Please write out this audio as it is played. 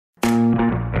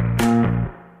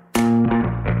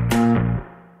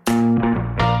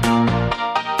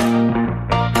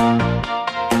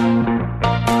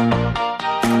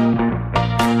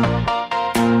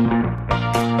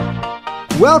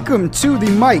Welcome to the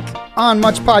Mike on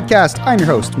Much podcast. I'm your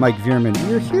host, Mike Veerman.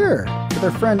 We're here with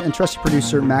our friend and trusted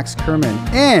producer, Max Kerman.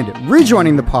 And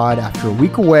rejoining the pod after a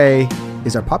week away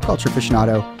is our pop culture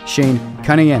aficionado, Shane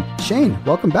Cunningham. Shane,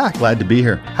 welcome back. Glad to be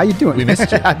here. How you doing? We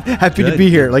missed you. Happy to be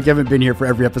here. Like you haven't been here for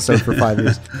every episode for 5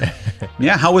 years.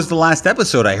 Yeah, how was the last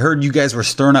episode? I heard you guys were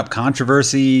stirring up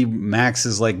controversy. Max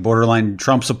is like borderline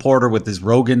Trump supporter with his Joe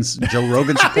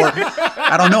Rogan support.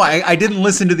 I don't know. I didn't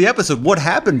listen to the episode. What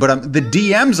happened? But the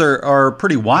DMs are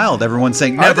pretty wild. Everyone's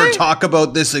saying, never talk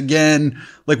about this again.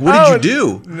 Like, what did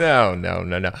you do?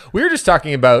 No. We were just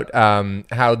talking about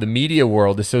how the media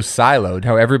world is so siloed,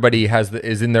 how everybody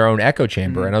is in their own echo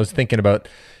chamber. And I was thinking about,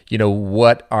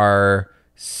 what are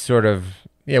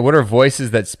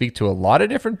voices that speak to a lot of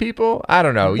different people? I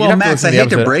don't know. Well, Max, I hate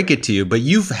to break it to you, but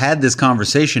you've had this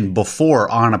conversation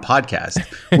before on a podcast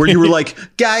where you were like,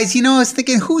 guys, I was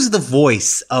thinking, who's the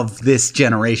voice of this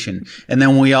generation? And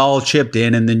then we all chipped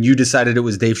in, and then you decided it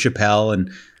was Dave Chappelle.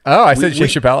 And I said Dave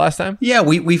Chappelle last time? Yeah,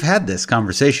 we've had this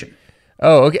conversation.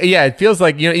 Oh, okay. Yeah, it feels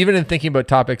like, even in thinking about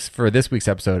topics for this week's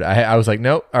episode, I was like,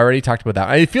 nope, I already talked about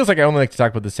that. It feels like I only like to talk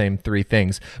about the same three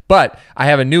things. But I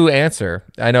have a new answer.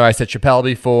 I know I said Chappelle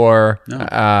before.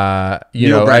 I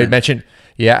mentioned,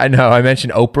 I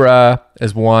mentioned Oprah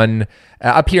as one.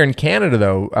 Up here in Canada,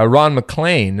 though, Ron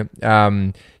MacLean,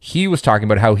 he was talking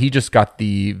about how he just got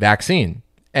the vaccine.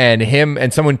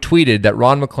 And someone tweeted that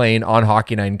Ron MacLean on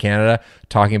Hockey Night in Canada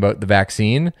talking about the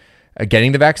vaccine.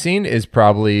 Getting the vaccine is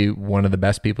probably one of the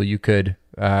best people you could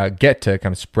get to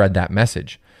kind of spread that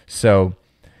message. So,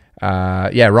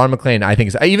 Ron MacLean, I think,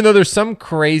 is, even though there's some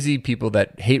crazy people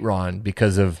that hate Ron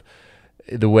because of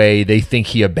the way they think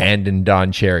he abandoned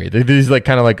Don Cherry. These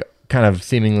kind of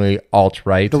seemingly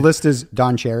alt-right. The list is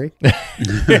Don Cherry.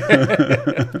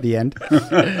 The end.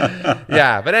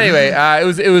 Yeah, but anyway,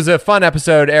 it was a fun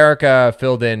episode. Erica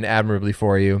filled in admirably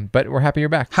for you, but we're happy you're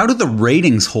back. How do the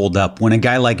ratings hold up when a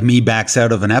guy like me backs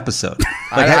out of an episode?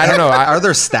 I don't know. Are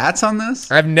there stats on this?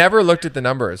 I've never looked at the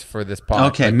numbers for this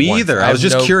pod. Okay, me either. I was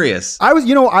just curious. I was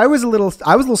a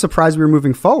little surprised we were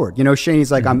moving forward. Shane,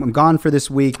 he's like, I'm gone for this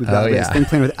week. We've got this thing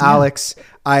playing with Alex.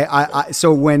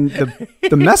 So when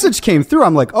the message came through,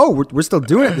 I'm like, oh, we're still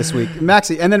doing it this week,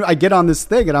 Maxie. And then I get on this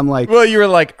thing and I'm like, well, you were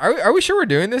like, are we sure we're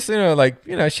doing this?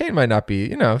 Shane might not be,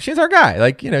 Shane's our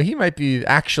guy. He might be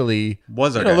actually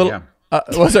was our guy.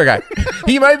 Was our guy.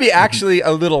 He might be actually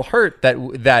a little hurt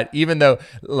that even though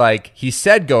he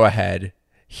said go ahead,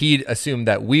 he'd assumed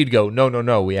that we'd go,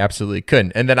 no, we absolutely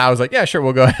couldn't. And then I was like, yeah, sure,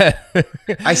 we'll go ahead.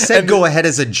 I said go ahead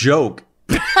as a joke.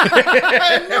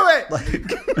 I knew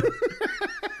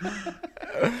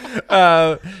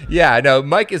it.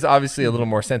 Mike is obviously a little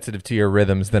more sensitive to your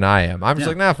rhythms than I am. I'm just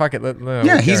like, nah, fuck it.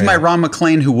 He's my Ron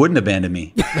MacLean who wouldn't abandon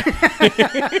me.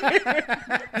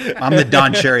 I'm the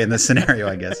Don Cherry in this scenario,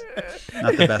 I guess.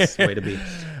 Not the best way to be.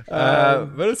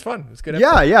 But it's fun. It's good.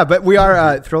 Episode. Yeah. But we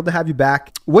are thrilled to have you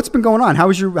back. What's been going on? How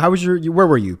was your? Where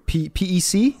were you?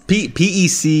 PEC?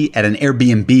 PEC at an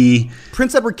Airbnb.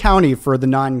 Prince Edward County for the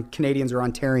non-Canadians or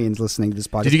Ontarians listening to this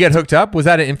podcast. Did you get hooked up? Was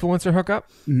that an influencer hookup?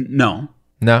 No.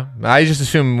 No, I just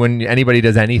assume when anybody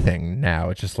does anything now,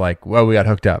 it's just like, well, we got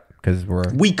hooked up because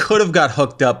we could have got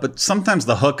hooked up, but sometimes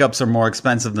the hookups are more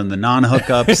expensive than the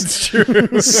non-hookups. It's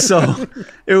true. So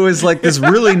it was like this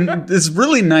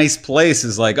really nice place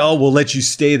is like, oh, we'll let you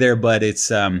stay there, but it's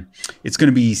going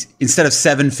to be, instead of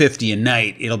 $750 a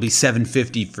night, it'll be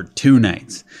 $750 for 2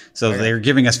 nights. So they're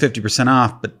giving us 50%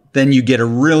 off, but then you get a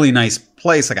really nice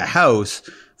place like a house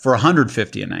for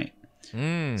 $150 a night. So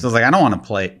I was like, I don't want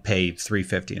to pay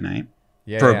 $350 a night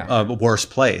for a worse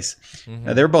place.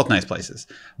 Mm-hmm. They're both nice places.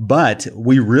 But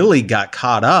we really got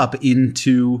caught up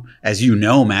into, as you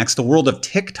know, Max, the world of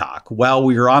TikTok while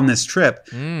we were on this trip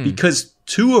because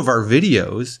 2 of our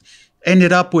videos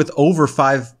ended up with over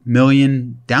 5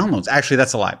 million downloads. Actually,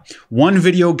 that's a lie. One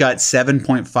video got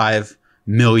 7.5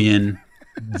 million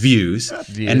views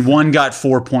and one got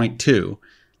 4.2.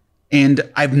 And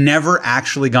I've never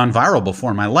actually gone viral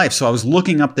before in my life. So I was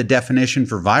looking up the definition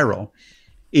for viral.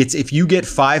 It's if you get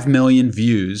 5 million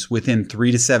views within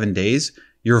 3 to 7 days,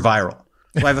 you're viral.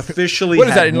 So I've officially what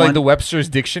is that, in like the Webster's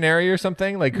Dictionary or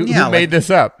something? Like who made this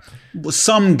up?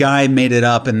 Some guy made it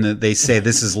up, and they say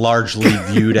this is largely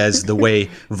viewed as the way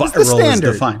viral is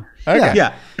defined. Okay.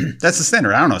 Yeah, that's the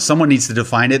standard. I don't know. Someone needs to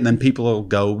define it, and then people will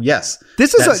go, yes.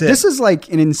 This is like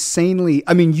an insanely.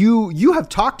 I mean, you have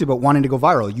talked about wanting to go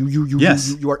viral.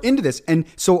 You are into this, and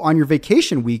so on your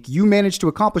vacation week, you managed to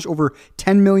accomplish over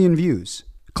 10 million views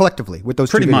collectively with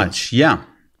those pretty two videos. much, yeah.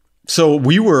 So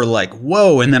we were like,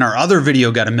 whoa. And then our other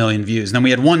video got 1 million views. And then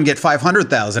we had one get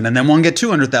 500,000 and then one get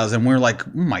 200,000. We were like,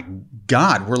 oh my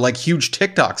God, we're like huge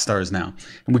TikTok stars now.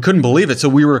 And we couldn't believe it.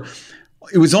 So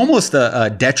it was almost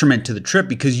a detriment to the trip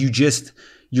because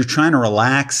you're trying to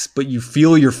relax, but you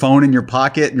feel your phone in your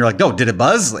pocket and you're like, oh, did it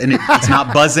buzz? And it's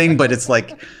not buzzing, but it's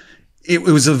like, it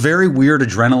was a very weird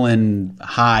adrenaline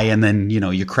high, and then,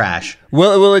 you crash.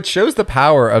 Well, it shows the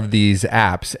power of these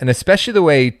apps, and especially the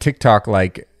way TikTok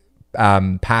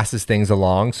passes things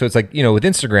along. So it's like, with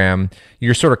Instagram,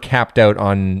 you're sort of capped out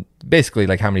on basically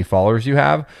like how many followers you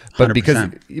have, but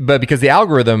 100%. because the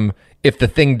algorithm, if the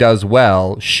thing does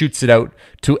well, shoots it out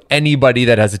to anybody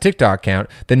that has a TikTok account,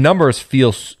 the numbers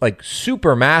feel like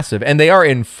super massive, and they are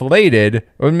inflated,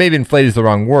 or maybe inflated is the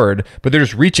wrong word, but they're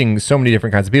just reaching so many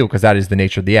different kinds of people because that is the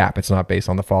nature of the app. It's not based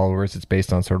on the followers. It's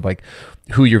based on sort of like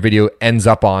who your video ends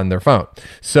up on their phone.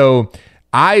 So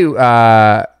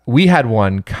we had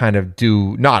one kind of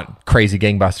do not crazy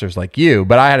gangbusters like you,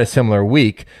 but I had a similar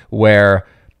week where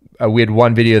we had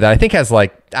one video that I think has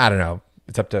like, I don't know,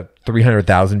 it's up to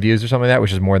 300,000 views or something like that,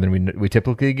 which is more than we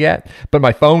typically get. But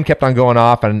my phone kept on going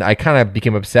off, and I kind of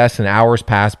became obsessed, and hours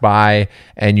passed by,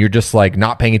 and you're just like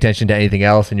not paying attention to anything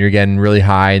else, and you're getting really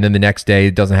high, and then the next day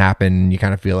it doesn't happen, and you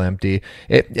kind of feel empty.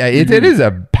 It is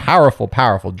a powerful,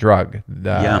 powerful drug.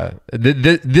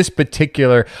 This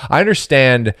particular, I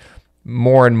understand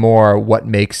more and more what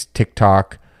makes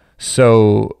TikTok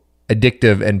so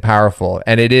addictive and powerful,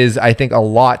 and it is, I think, a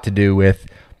lot to do with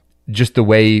just the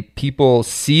way people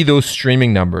see those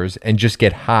streaming numbers and just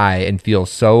get high and feel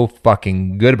so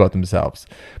fucking good about themselves.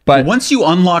 But once you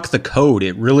unlock the code,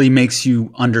 it really makes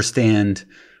you understand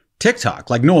TikTok.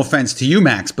 Like, no offense to you,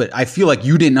 Max, but I feel like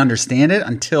you didn't understand it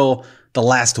until the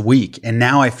last week. And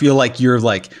now I feel like you're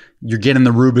getting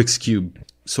the Rubik's Cube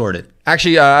sorted.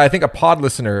 Actually, I think a pod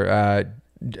listener,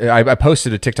 I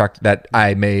posted a TikTok that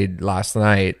I made last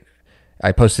night.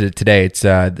 I posted it today. It's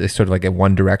sort of like a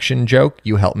One Direction joke.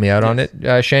 You helped me out on it,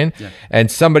 Shane. Yeah.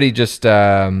 And somebody just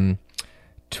Instagram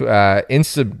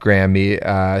me,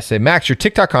 say, Max, your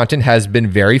TikTok content has been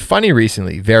very funny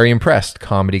recently. Very impressed.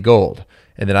 Comedy gold.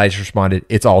 And then I just responded,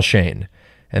 it's all Shane.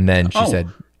 And then she said,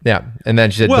 yeah. And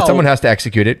then she said, but someone has to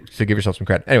execute it, so give yourself some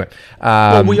credit. Anyway.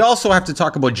 Well, we also have to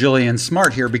talk about Jillian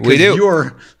Smart here because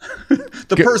you're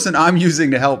the person I'm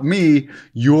using to help me.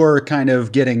 You're kind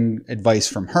of getting advice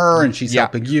from her, and she's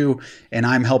helping you, and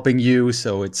I'm helping you.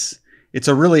 So it's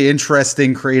a really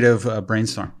interesting, creative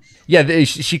brainstorm. Yeah,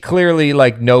 she clearly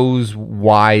knows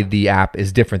why the app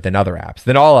is different than other apps,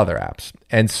 than all other apps.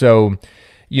 And so,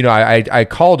 I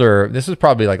called her, this was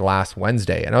probably last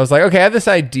Wednesday, and I was like, okay, I have this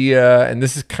idea, and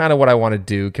this is kind of what I want to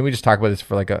do. Can we just talk about this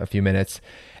for a few minutes?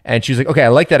 And she was like, okay, I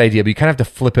like that idea, but you kind of have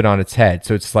to flip it on its head.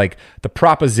 So it's like the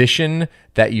proposition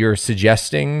that you're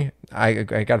suggesting, I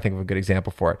got to think of a good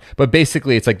example for it. But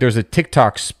basically, it's like there's a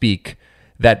TikTok speak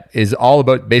that is all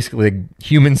about basically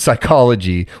human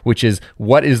psychology, which is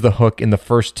what is the hook in the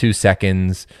first 2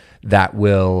 seconds that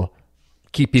will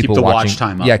keep people the watching. Watch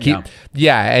time up.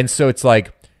 And so it's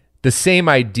like the same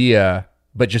idea,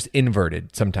 but just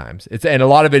inverted sometimes. And a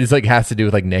lot of it is has to do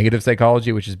with negative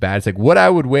psychology, which is bad. It's like what I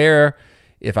would wear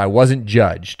if I wasn't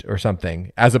judged or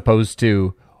something, as opposed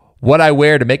to what I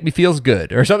wear to make me feel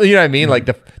good or something. You know what I mean? Like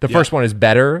the first one is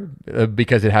better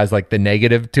because it has the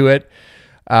negative to it.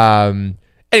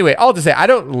 Anyway, all to say, I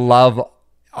don't love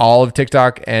all of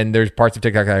TikTok, and there's parts of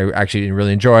TikTok that I actually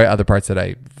really enjoy, other parts that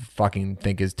I fucking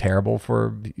think is terrible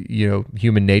for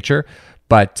human nature.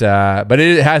 But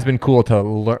it has been cool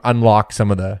to unlock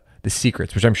some of the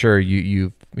secrets, which I'm sure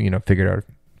you've figured out a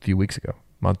few weeks ago,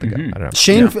 a month ago. I don't know.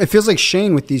 Shane, it feels like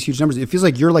Shane with these huge numbers. It feels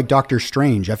like you're like Doctor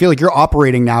Strange. I feel like you're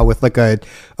operating now with a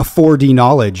 4D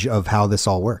knowledge of how this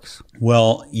all works.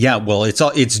 Well, yeah. Well, it's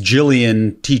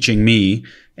Jillian teaching me.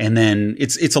 And then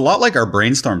it's a lot like our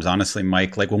brainstorms, honestly,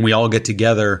 Mike. Like when we all get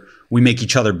together, we make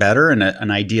each other better, and an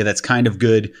idea that's kind of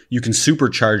good, you can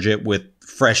supercharge it with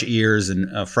fresh ears and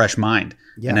a fresh mind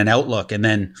and an outlook. And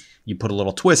then you put a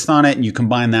little twist on it, and you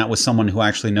combine that with someone who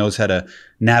actually knows how to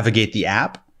navigate the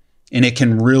app, and it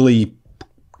can really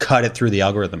cut it through the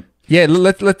algorithm. Yeah,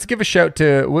 let's give a shout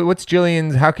to what's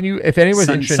Jillian's. How can you, if anyone's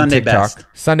interested Sunday in TikTok, Best.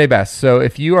 Sunday Best. So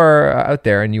if you are out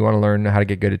there and you want to learn how to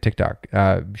get good at TikTok,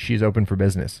 she's open for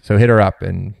business. So hit her up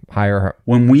and hire her.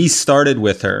 When we started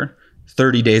with her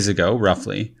 30 days ago,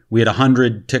 roughly, we had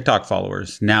 100 TikTok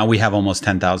followers. Now we have almost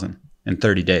 10,000 in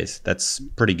 30 days. That's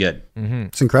pretty good. Mm-hmm.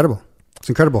 It's incredible. It's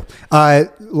incredible.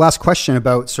 Last question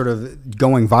about sort of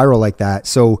going viral like that.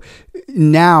 So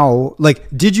now,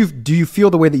 do you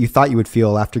feel the way that you thought you would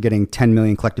feel after getting 10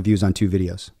 million collective views on 2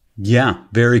 videos? Yeah,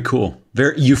 very cool.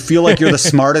 You feel like you're the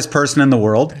smartest person in the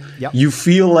world. Yep. You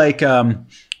feel like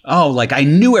oh, like I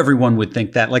knew everyone would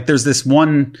think that. Like there's this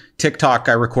one TikTok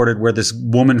I recorded where this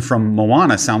woman from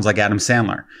Moana sounds like Adam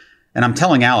Sandler. And I'm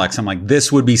telling Alex, I'm like,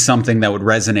 this would be something that would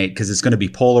resonate because it's going to be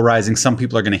polarizing. Some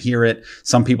people are going to hear it.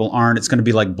 Some people aren't. It's going to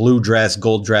be like blue dress,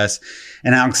 gold dress.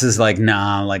 And Alex is like,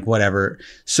 nah, like whatever.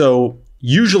 So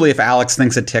usually if Alex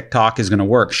thinks a TikTok is going to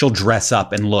work, she'll dress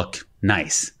up and look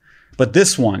nice. But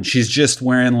this one, she's just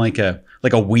wearing like a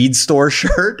weed store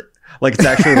shirt. Like it's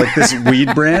actually like this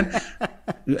weed brand.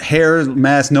 Hair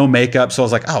mess, no makeup. So I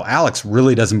was like, oh, Alex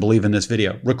really doesn't believe in this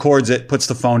video. Records it, puts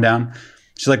the phone down.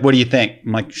 She's like, what do you think?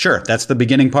 I'm like, sure, that's the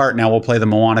beginning part. Now we'll play the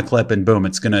Moana clip and boom,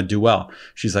 it's going to do well.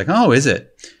 She's like, oh, is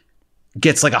it?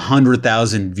 Gets like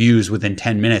 100,000 views within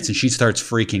 10 minutes. And she starts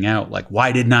freaking out. Like,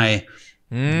 why didn't I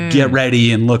get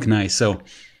ready and look nice? So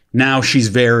now she's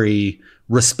very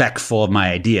respectful of my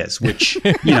ideas, which,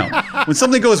 you know, when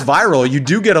something goes viral, you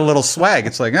do get a little swag.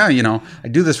 It's like, oh, you know, I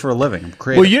do this for a living. I'm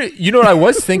creative. Well, you know what I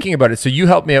was thinking about it. So you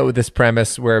helped me out with this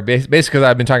premise where basically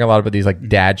I've been talking a lot about these like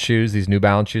dad shoes, these New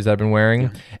Balance shoes I've been wearing. Yeah.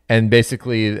 And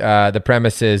basically the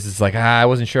premise is like, I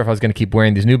wasn't sure if I was going to keep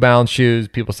wearing these New Balance shoes.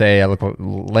 People say I look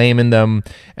lame in them.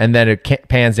 And then it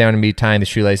pans down to me tying the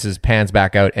shoelaces, pans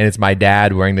back out. And it's my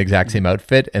dad wearing the exact same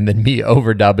outfit. And then me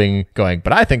overdubbing going,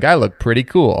 but I think I look pretty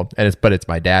cool. And it's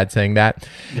my dad saying that.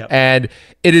 Yep. And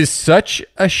it is such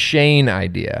a Shane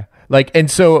idea. Like,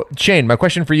 and so Shane, my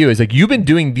question for you is like, you've been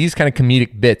doing these kind of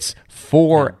comedic bits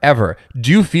forever. Do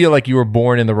you feel like you were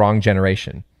born in the wrong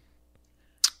generation?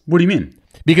 What do you mean?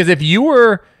 Because if you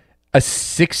were a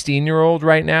 16-year-old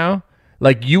right now,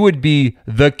 like you would be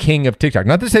the king of TikTok.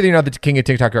 Not to say that you're not the king of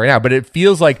TikTok right now, but it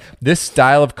feels like this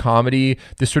style of comedy,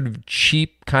 this sort of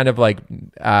cheap kind of like,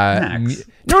 no,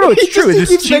 it's true. He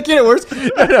keeps making it worse.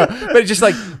 no, but it's just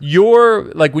like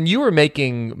you're like when you were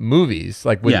making movies,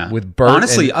 like with Bert.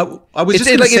 Honestly, I was just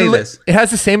going to say this. It has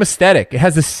the same aesthetic. It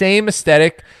has the same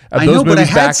aesthetic of I those know, but I movies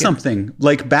had something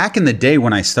like back in the day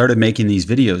when I started making these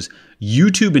videos,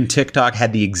 YouTube and TikTok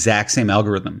had the exact same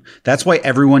algorithm. That's why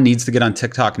everyone needs to get on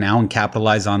TikTok now and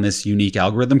capitalize on this unique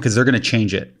algorithm because they're going to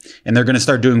change it. And they're going to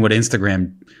start doing what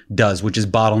Instagram does, which is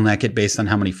bottleneck it based on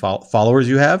how many followers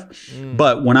you have.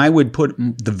 But when I would put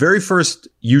the very first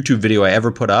YouTube video I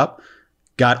ever put up,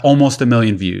 got almost 1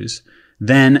 million views.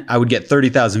 Then I would get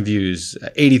 30,000 views,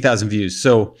 80,000 views.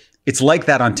 So it's like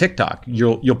that on TikTok.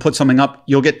 You'll put something up,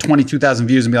 you'll get 22,000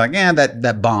 views and be like,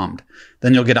 that bombed.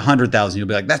 Then you'll get 100,000. You'll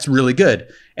be like, that's really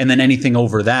good. And then anything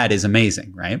over that is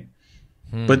amazing, right?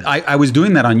 But I was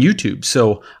doing that on YouTube.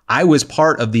 So I was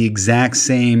part of the exact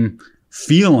same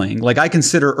feeling. Like I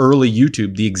consider early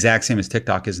YouTube the exact same as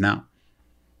TikTok is now.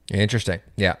 Interesting.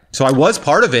 Yeah. So I was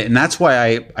part of it. And that's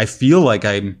why I feel like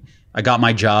I got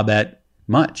my job at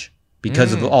Much.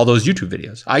 Because of all those YouTube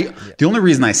videos. The only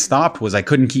reason I stopped was I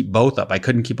couldn't keep both up. I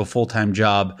couldn't keep a full-time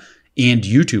job and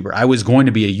YouTuber. I was going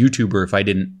to be a YouTuber if I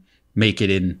didn't make it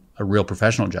in a real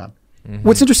professional job.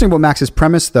 What's interesting about Max's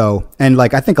premise though, and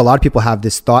like I think a lot of people have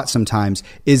this thought sometimes,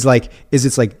 is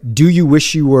it's like, do you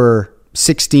wish you were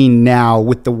 16 now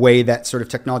with the way that sort of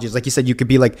technology is? Like you said, you could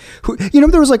be like,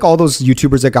 there was like all those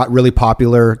YouTubers that got really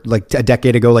popular like a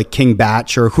decade ago, like King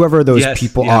Batch or whoever those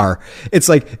people are. It's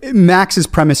like Max's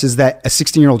premise is that a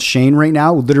 16-year-old Shane right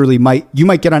now literally you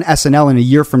might get on SNL in a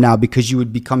year from now because you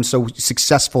would become so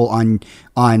successful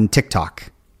on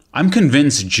TikTok. I'm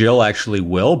convinced Jill actually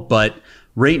will, but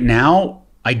right now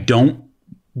I don't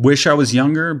wish I was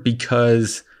younger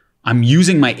because I'm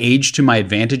using my age to my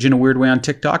advantage in a weird way on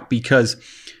TikTok because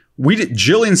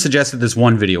Jillian suggested this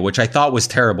one video, which I thought was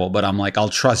terrible, but I'm like, I'll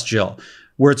trust Jill,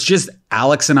 where it's just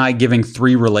Alex and I giving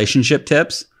 3 relationship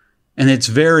tips. And it's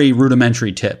very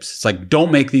rudimentary tips. It's like,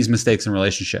 don't make these mistakes in a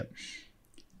relationship.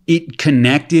 It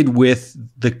connected with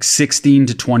the 16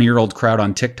 to 20-year-old crowd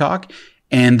on TikTok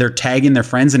and they're tagging their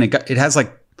friends and it has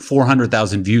like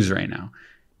 400,000 views right now.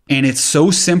 And it's so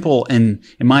simple and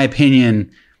in my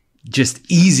opinion, just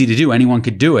easy to do. Anyone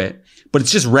could do it, but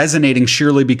it's just resonating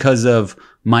sheerly because of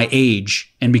my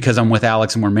age and because I'm with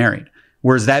Alex and we're married.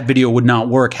 Whereas that video would not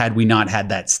work had we not had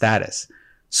that status.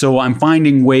 So I'm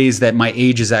finding ways that my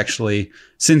age is actually,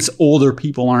 since older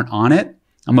people aren't on it,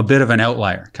 I'm a bit of an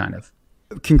outlier kind of.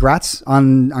 Congrats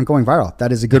on going viral.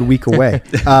 That is a good week away.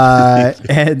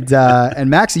 And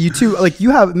Max, you too, like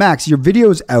you have Max, your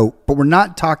video's out, but we're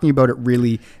not talking about it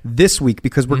really this week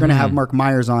because we're going to have Mark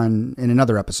Myers on in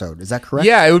another episode. Is that correct?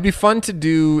 Yeah, it would be fun to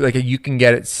do like a You Can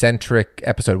Get It centric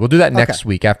episode. We'll do that next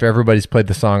week after everybody's played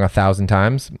the song 1,000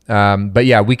 times. But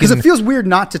yeah, we can. Because it feels weird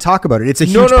not to talk about it. It's a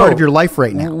huge part of your life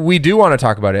right now. We do want to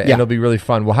talk about it, and it'll be really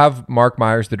fun. We'll have Mark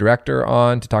Myers, the director,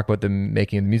 on to talk about the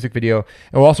making of the music video,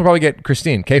 and we'll also probably get Christine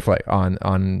K-Flay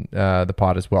on the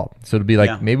pod as well. So it'll be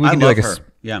like maybe we can do like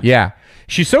Yeah.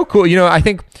 She's so cool. I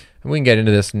think we can get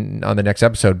into this on the next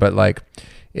episode, but like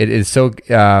it is so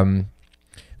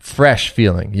fresh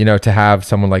feeling, to have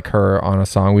someone like her on a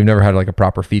song. We've never had like a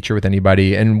proper feature with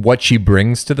anybody, and what she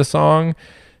brings to the song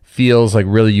feels like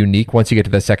really unique once you get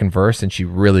to the second verse and she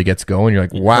really gets going. You're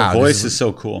like, wow. Her voice is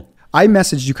so cool. I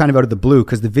messaged you kind of out of the blue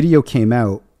because the video came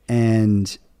out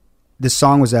and the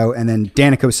song was out, and then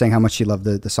Danica was saying how much she loved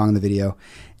the song in the video.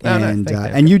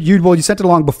 And you sent it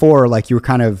along before, like you were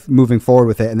kind of moving forward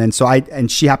with it. And then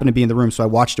and she happened to be in the room, so I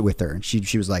watched it with her, and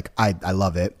she was like, I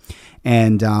love it.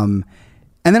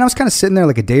 And then I was kind of sitting there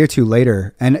like a day or two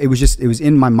later, and it was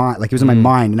in my mind, like it was in my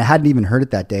mind, and I hadn't even heard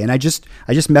it that day. And I just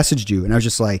messaged you, and I was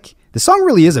just like, the song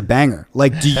really is a banger.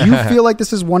 Like, do you feel like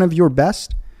this is one of your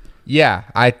best? Yeah,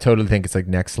 I totally think it's like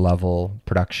next level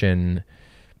production,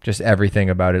 just everything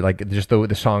about it. Like just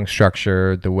the song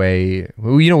structure, the way,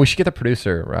 we should get the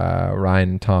producer, Ryan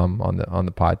and Tom on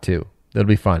the pod too. It'll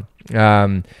be fun.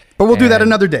 But we'll do that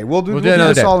another day. We'll do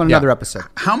this all in another episode.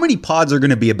 How many pods are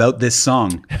going to be about this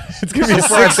song? It's going to be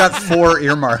I've got 4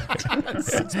 earmarked.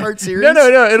 6-part series?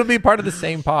 No. It'll be part of the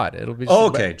same pod. It'll be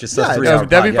just a 3-hour pod.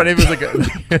 That'd be funny if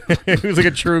it was like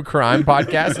a true crime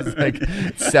podcast. It's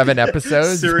like 7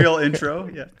 episodes. Serial intro.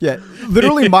 Yeah.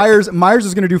 Literally, Myers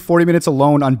is going to do 40 minutes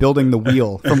alone on building the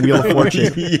wheel from Wheel of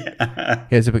Fortune.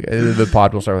 The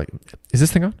pod will start like, is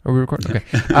this thing on? Are we recording?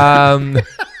 Okay.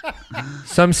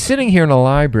 So I'm sitting here in a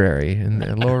library in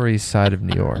the Lower East Side of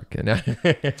New York.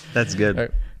 That's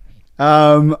good.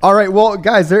 All right. Well,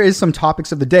 guys, there is some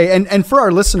topics of the day. And for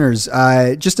our listeners,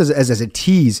 just as a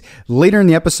tease, later in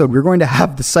the episode, we're going to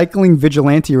have the Cycling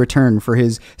Vigilante return for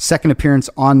his second appearance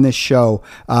on this show.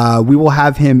 We will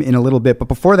have him in a little bit. But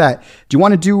before that, do you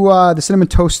want to do the Cinnamon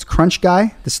Toast Crunch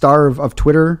guy, the star of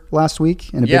Twitter last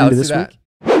week and a bit into this week?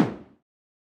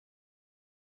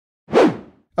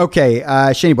 Okay,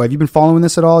 Shani Boy, have you been following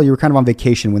this at all? You were kind of on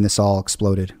vacation when this all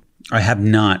exploded. I have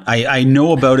not. I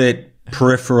know about it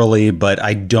peripherally, but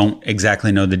I don't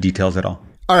exactly know the details at all.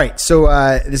 All right, so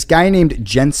this guy named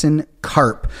Jensen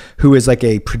Karp, who is like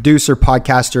a producer,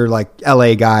 podcaster, like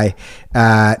LA guy,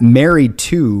 married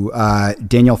to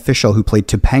Danielle Fishel, who played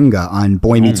Topanga on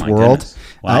Boy Meets World. Goodness.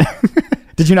 Wow.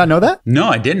 Did you not know that? No,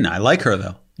 I didn't. I like her,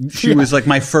 though. She was like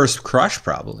my first crush,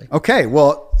 probably.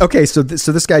 So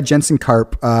this guy, Jensen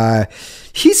Karp,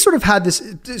 he sort of had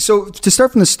this. So to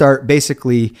start from the start,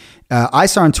 basically, I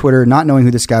saw on Twitter, not knowing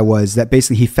who this guy was, that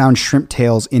basically he found shrimp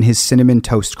tails in his Cinnamon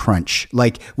Toast Crunch,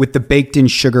 like with the baked in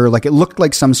sugar. Like it looked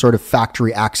like some sort of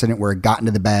factory accident where it got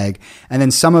into the bag. And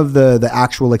then some of the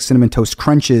actual like Cinnamon Toast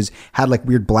Crunches had like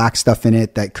weird black stuff in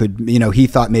it that could, he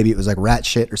thought maybe it was like rat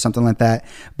shit or something like that.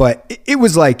 But it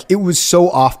was so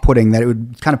off-putting that it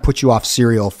would kind of put you off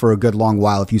cereal for a good long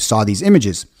while if you saw these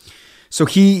images. So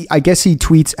I guess he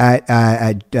tweets at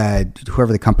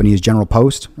whoever the company is, General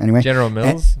Post, anyway. General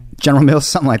Mills,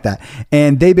 something like that.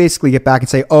 And they basically get back and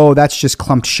say, oh, that's just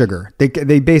clumped sugar.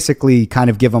 They basically kind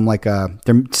of give him like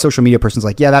their social media person's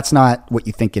like, yeah, that's not what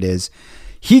you think it is.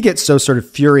 He gets so sort of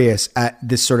furious at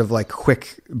this sort of like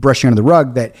quick brushing under the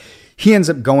rug that he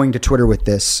ends up going to Twitter with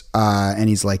this, and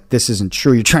he's like, this isn't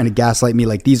true. You're trying to gaslight me.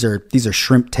 Like these are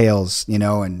shrimp tails,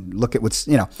 and look at what's,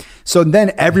 So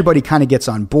then everybody kind of gets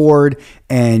on board,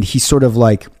 and he sort of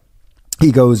like,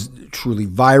 he goes truly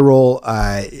viral.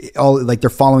 All like they're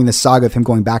following the saga of him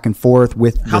going back and forth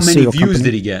with how many views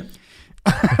did he get?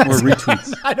 Or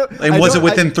retweets? Was it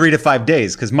within 3 to 5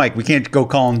 days? Because Mike, we can't go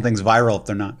calling things viral if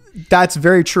they're not. That's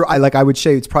very true. I would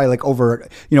say it's probably like over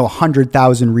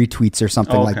 100,000 retweets or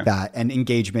something like that, and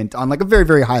engagement on like a very,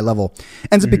 very high level.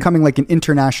 Ends up becoming like an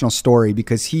international story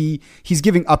because he's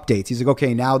giving updates. He's like,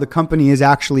 okay, now the company is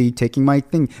actually taking my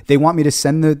thing. They want me to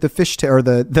send the fish or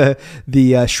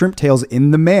the shrimp tails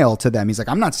in the mail to them. He's like,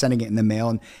 I'm not sending it in the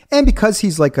mail, and because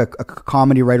he's like a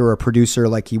comedy writer or a producer,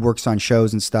 like he works on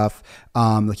shows and stuff.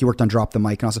 Like he worked on Drop the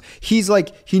Mic, and also he's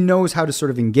like, he knows how to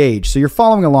sort of engage. So you're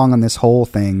following along on this whole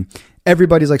thing.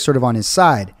 Everybody's like sort of on his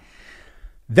side.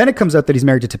 Then it comes out that he's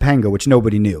married to Topanga, which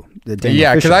nobody knew.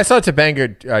 Yeah, because I saw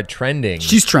Topanga trending.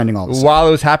 She's trending all the time. While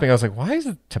it was happening, I was like, why is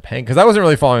it Topanga? Because I wasn't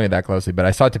really following it that closely, but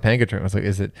I saw Topanga trending. I was like,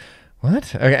 is it,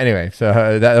 what? Okay, anyway,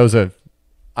 so that was a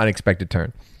unexpected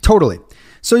turn. Totally.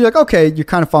 So you're like, okay, you're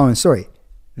kind of following the story.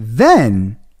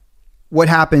 Then what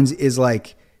happens is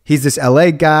like, he's this LA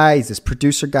guy, he's this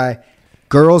producer guy.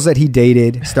 Girls that he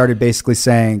dated started basically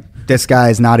saying, this guy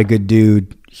is not a good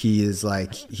dude. He is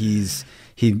like, he's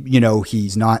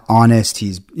not honest.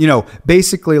 He's,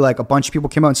 basically like a bunch of people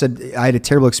came out and said, I had a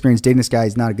terrible experience dating this guy.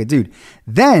 He's not a good dude.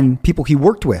 Then people he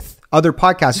worked with other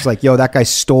podcasters like, yo, that guy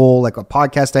stole like a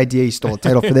podcast idea. He stole a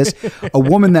title for this. A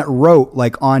woman that wrote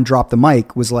like on Drop the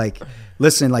Mic was like,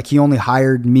 listen, like he only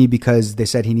hired me because they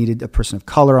said he needed a person of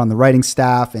color on the writing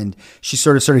staff. And she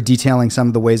sort of detailing some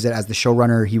of the ways that as the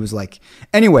showrunner, he was like,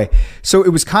 anyway, so it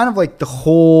was kind of like the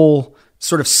whole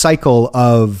sort of cycle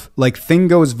of like thing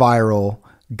goes viral.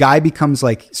 Guy becomes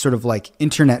like sort of like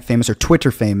internet famous or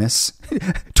Twitter famous.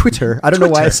 Twitter. I don't know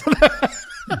why I said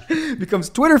that. Becomes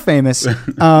Twitter famous.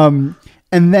 And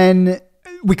then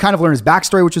we kind of learn his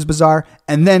backstory, which is bizarre.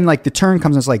 And then like the turn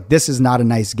comes and it's like, this is not a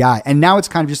nice guy. And now it's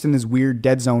kind of just in this weird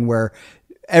dead zone where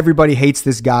everybody hates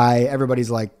this guy. Everybody's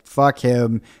like, fuck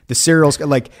him. The cereals,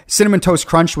 like Cinnamon Toast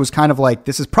Crunch was kind of like,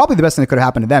 this is probably the best thing that could have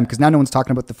happened to them because now no one's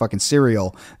talking about the fucking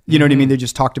cereal. You know what I mean? They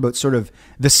just talked about sort of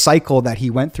the cycle that he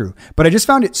went through. But I just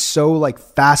found it so like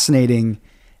fascinating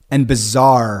and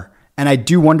bizarre. And I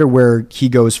do wonder where he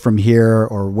goes from here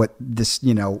or what this,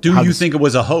 you know. Do you think it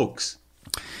was a hoax?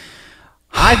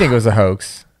 I think it was a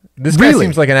hoax. This guy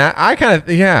seems like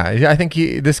I think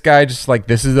this guy just like,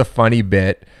 this is a funny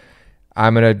bit.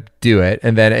 I'm going to do it.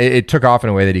 And then it took off in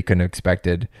a way that he couldn't have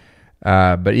expected.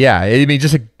 But yeah, I mean,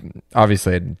 just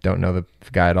obviously I don't know the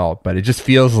guy at all, but it just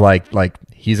feels like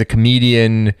he's a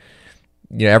comedian.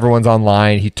 You know, everyone's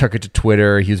online. He took it to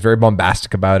Twitter. He was very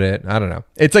bombastic about it. I don't know.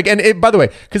 It's like, by the way,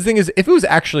 because the thing is, if it was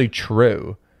actually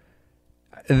true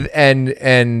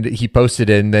and he posted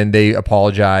it and then they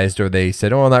apologized or they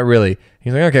said, oh, not really.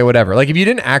 He's like, okay, whatever. Like if you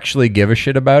didn't actually give a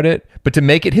shit about it, but to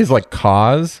make it his like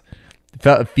cause,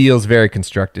 feels very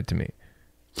constructed to me.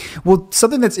 Well,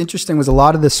 something that's interesting was a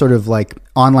lot of this sort of like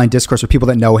online discourse with people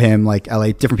that know him, like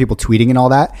LA, different people tweeting and all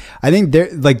that. I think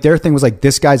their thing was like,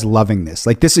 this guy's loving this.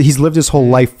 Like this, he's lived his whole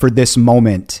life for this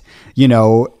moment, you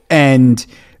know? And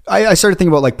I started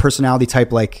thinking about like personality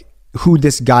type, like who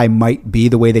this guy might be,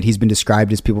 the way that he's been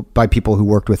described as by people who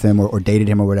worked with him or dated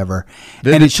him or whatever.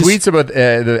 The tweets about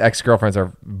the ex-girlfriends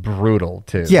are brutal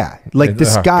too. Yeah. Like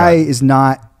this guy is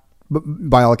not,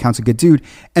 by all accounts, a good dude.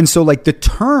 And so like the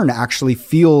turn actually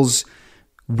feels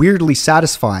weirdly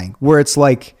satisfying where it's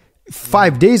like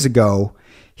 5 days ago,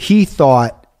 he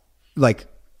thought like,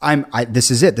 this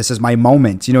is it. This is my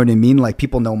moment. You know what I mean? Like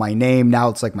people know my name. Now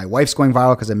it's like my wife's going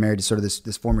viral because I'm married to sort of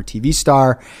this former TV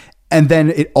star. And then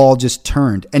it all just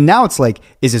turned. And now it's like,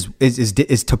 is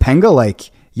Topanga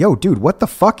like, yo, dude, what the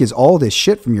fuck is all this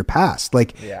shit from your past?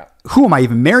 Like, who am I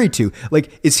even married to?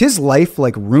 Like, is his life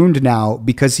like ruined now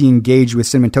because he engaged with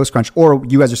Cinnamon Toast Crunch? Or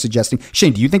you guys are suggesting,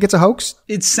 Shane, do you think it's a hoax?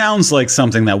 It sounds like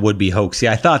something that would be hoaxy.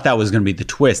 I thought that was going to be the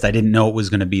twist. I didn't know it was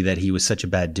going to be that he was such a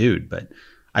bad dude, but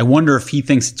I wonder if he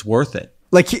thinks it's worth it.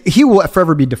 Like he will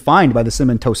forever be defined by the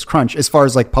Cinnamon Toast Crunch as far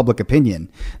as like public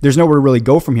opinion. There's nowhere to really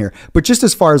go from here. But just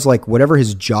as far as like whatever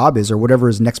his job is or whatever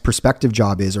his next perspective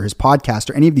job is or his podcast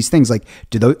or any of these things, like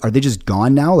are they just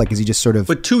gone now? Like is he just sort of...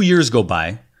 But 2 years go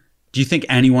by. Do you think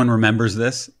anyone remembers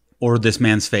this or this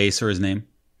man's face or his name?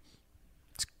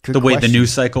 The way the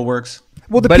news cycle works?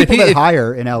 Well, the people that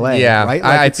hire in LA, yeah, right?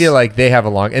 Like I feel like they have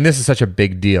and this is such a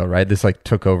big deal, right? This like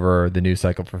took over the news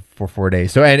cycle for 4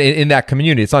 days. So, and in that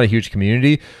community, it's not a huge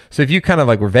community. So if you kind of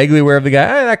like were vaguely aware of the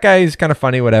guy, that guy is kind of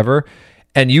funny, whatever.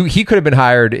 And he could have been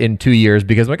hired in 2 years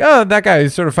because like, oh, that guy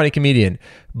is sort of funny comedian.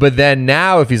 But then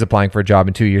now if he's applying for a job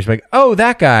in 2 years, like, oh,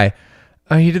 that guy,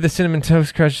 he did the Cinnamon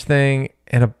Toast Crunch thing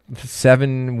and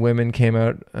 7 women came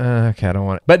out. Okay, I don't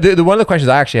want it. But the one of the questions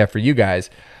I actually have for you guys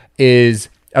is,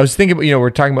 I was thinking about, we're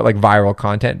talking about like viral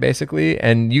content basically,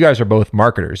 and you guys are both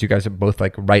marketers. You guys are both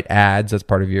like write ads as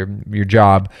part of your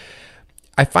job.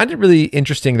 I find it really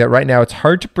interesting that right now it's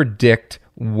hard to predict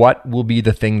what will be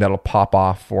the thing that'll pop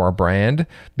off for a brand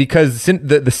because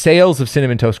the sales of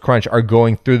Cinnamon Toast Crunch are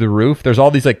going through the roof. There's all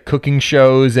these like cooking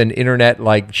shows and internet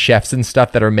like chefs and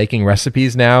stuff that are making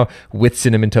recipes now with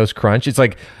Cinnamon Toast Crunch. It's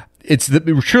like, it's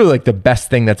truly like the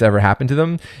best thing that's ever happened to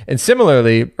them. And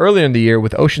similarly, earlier in the year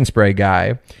with Ocean Spray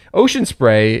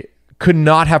could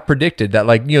not have predicted that,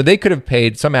 like, they could have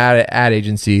paid some ad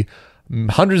agency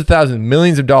hundreds of thousands,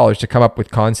 millions of dollars to come up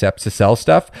with concepts to sell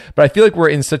stuff. But I feel like we're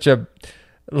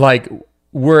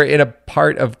in a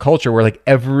part of culture where like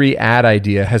every ad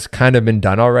idea has kind of been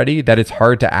done already, that it's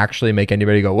hard to actually make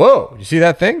anybody go, whoa, you see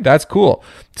that thing? That's cool.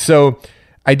 So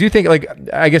I do think, like,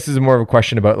 I guess this is more of a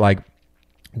question about like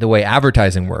the way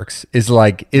advertising works is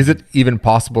like, is it even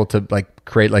possible to like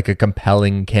create like a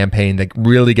compelling campaign that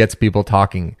really gets people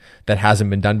talking that hasn't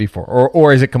been done before?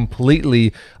 Or is it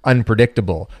completely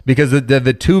unpredictable? Because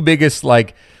the two biggest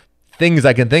like things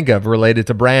I can think of related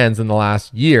to brands in the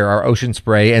last year are Ocean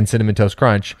Spray and Cinnamon Toast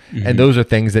Crunch. Mm-hmm. And those are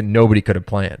things that nobody could have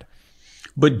planned.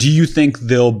 But do you think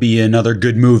there'll be another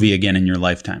good movie again in your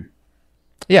lifetime?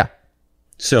 Yeah.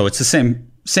 So it's the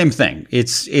same same thing.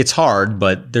 It's hard,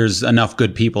 but there's enough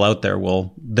good people out there.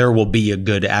 There will be a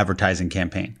good advertising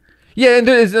campaign. Yeah, and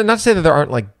there's not to say that there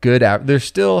aren't like good there's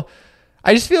still.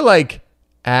 I just feel like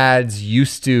ads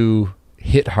used to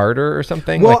hit harder or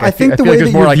something. Well, like, I think the feel way like that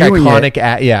it's more you're like viewing iconic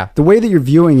ad. Yeah, the way that you're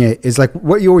viewing it is like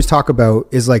what you always talk about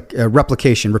is like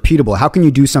replication, repeatable. How can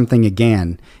you do something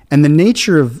again? And the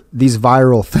nature of these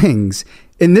viral things,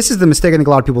 and this is the mistake I think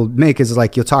a lot of people make, is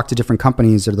like you'll talk to different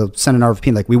companies or they'll send an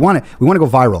RFP like we want to go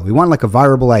viral. We want like a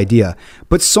viral idea.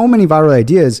 But so many viral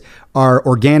ideas are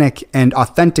organic and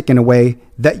authentic in a way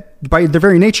that by their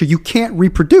very nature you can't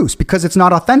reproduce because it's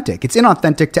not authentic. It's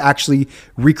inauthentic to actually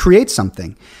recreate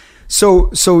something. So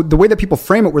the way that people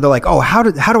frame it, where they're like, "Oh, how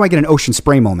do I get an Ocean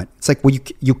Spray moment?" It's like, well,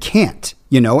 you can't,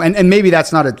 and maybe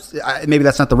that's not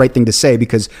the right thing to say,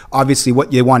 because obviously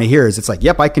what you want to hear is it's like,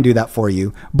 "Yep, I can do that for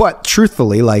you." But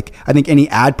truthfully, like I think any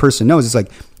ad person knows, it's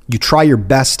like you try your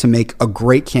best to make a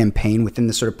great campaign within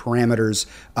the sort of parameters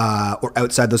or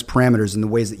outside those parameters in the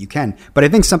ways that you can. But I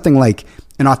think something like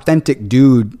an authentic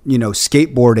dude,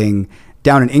 skateboarding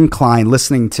down an incline,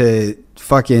 listening to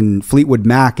fucking Fleetwood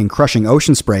Mac and crushing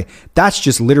Ocean Spray, that's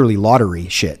just literally lottery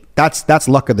shit. That's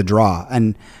luck of the draw.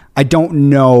 And I don't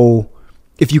know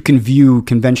if you can view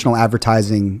conventional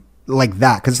advertising like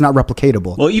that, because it's not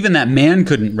replicatable. Well, even that man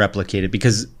couldn't replicate it,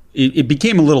 because it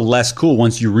became a little less cool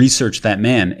once you researched that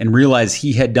man and realized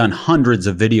he had done hundreds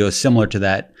of videos similar to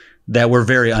that were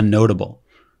very unnotable.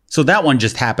 So that one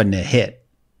just happened to hit.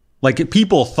 Like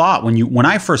people thought when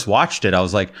I first watched it, I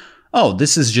was like, oh,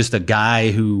 this is just a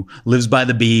guy who lives by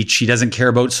the beach. He doesn't care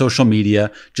about social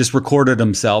media, just recorded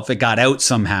himself. It got out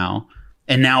somehow,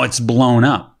 and now it's blown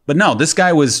up. But no, this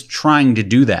guy was trying to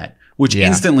do that, which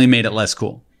instantly made it less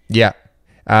cool. Yeah.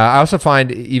 I also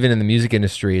find even in the music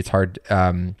industry, it's hard.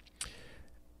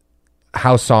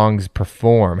 How songs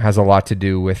perform has a lot to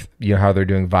do with how they're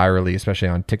doing virally, especially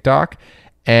on TikTok.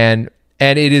 And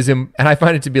it is, and I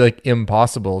find it to be like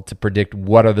impossible to predict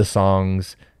what are the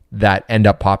songs that end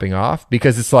up popping off,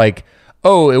 because it's like,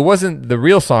 oh, it wasn't the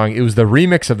real song, it was the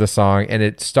remix of the song, and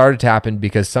it started to happen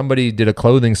because somebody did a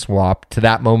clothing swap to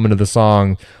that moment of the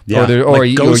song. Yeah,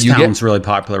 Ghost Town's really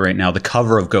popular right now. The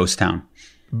cover of Ghost Town.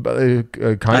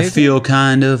 I feel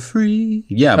kind of free.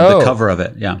 Yeah, the cover of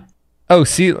it. Yeah. Oh,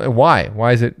 see, why?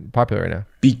 Why is it popular right now?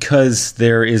 Because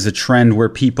there is a trend where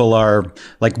people are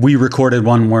like, we recorded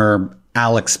one where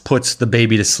Alex puts the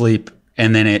baby to sleep,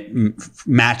 and then it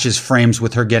matches frames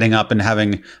with her getting up and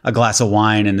having a glass of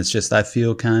wine. And it's just, I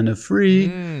feel kind of free.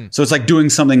 So it's like doing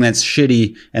something that's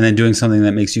shitty and then doing something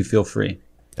that makes you feel free.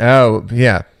 Oh,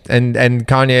 yeah. And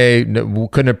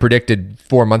Kanye couldn't have predicted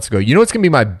 4 months ago. You know what's going to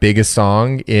be my biggest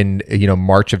song in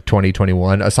March of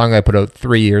 2021? A song I put out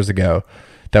 3 years ago.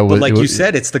 But you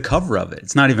said, it's the cover of it.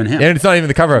 It's not even him. And it's not even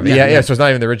the cover of it. Yeah. So it's not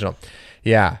even the original.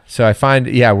 Yeah. So I find,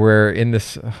 we're in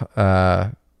this...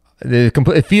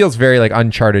 it feels very like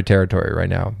uncharted territory right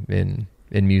now in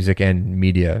music and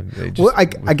media. I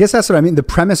guess that's what I mean. The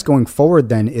premise going forward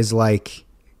then is like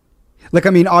I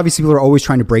mean, obviously people are always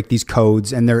trying to break these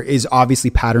codes, and there is obviously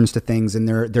patterns to things, and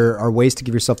there are ways to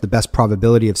give yourself the best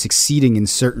probability of succeeding in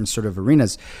certain sort of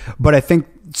arenas. But I think,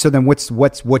 so then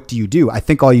what do you do? I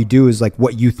think all you do is like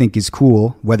what you think is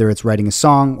cool, whether it's writing a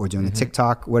song or doing a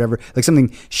TikTok, whatever, like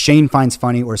something Shane finds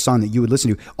funny or a song that you would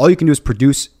listen to. All you can do is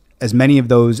produce as many of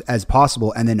those as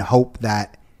possible, and then hope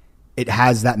that it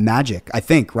has that magic, I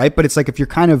think, right? But it's like, if you're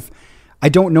I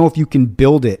don't know if you can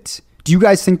build it. Do you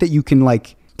guys think that you can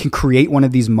create one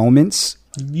of these moments?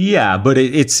 Yeah, but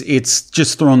it's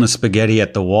just throwing the spaghetti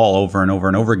at the wall over and over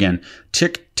and over again.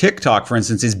 TikTok, for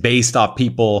instance, is based off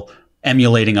people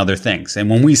emulating other things. And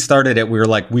when we started it, we were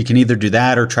like, we can either do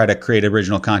that or try to create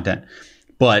original content.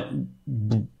 But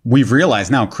we've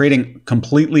realized now creating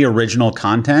completely original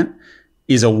content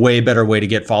is a way better way to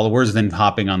get followers than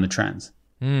hopping on the trends.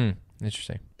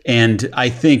 Interesting. And I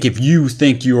think if you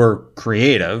think you're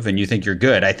creative and you think you're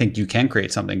good, I think you can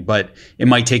create something, but it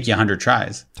might take you 100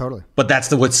 tries. Totally. But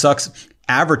that's what sucks.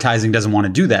 Advertising doesn't want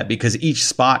to do that, because each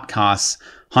spot costs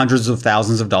hundreds of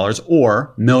thousands of dollars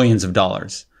or millions of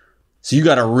dollars. So you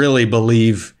got to really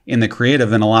believe in the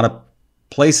creative, and a lot of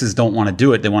places don't want to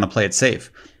do it. They want to play it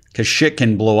safe, because shit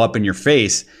can blow up in your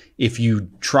face if you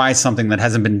try something that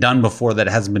hasn't been done before, that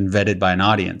hasn't been vetted by an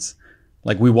audience.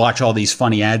 Like, we watch all these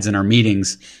funny ads in our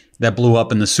meetings that blew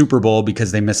up in the Super Bowl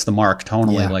because they missed the mark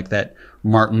tonally, like that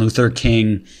Martin Luther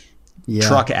King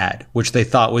truck ad, which they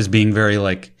thought was being very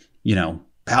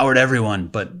powered everyone,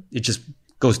 but it just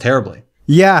goes terribly.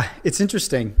 Yeah, it's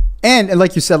interesting. And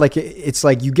like you said, it's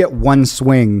like you get one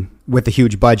swing with a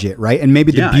huge budget, right? And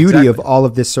maybe the Yeah, beauty exactly. of all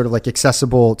of this sort of like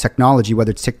accessible technology,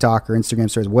 whether it's TikTok or Instagram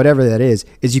stories, whatever that is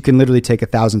you can literally take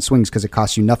 1,000 swings because it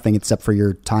costs you nothing except for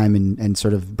your time and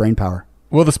sort of brain power.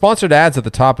 Well, the sponsored ads at the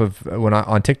top of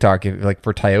on TikTok, like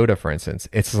for Toyota, for instance,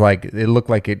 it's like it looked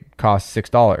like it costs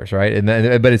 $6, right? And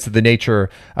then, but it's the nature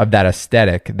of that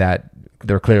aesthetic that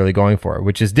they're clearly going for,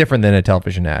 which is different than a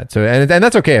television ad. So, and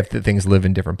that's okay if the things live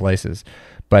in different places,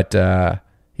 but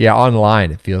yeah,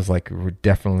 online it feels like we're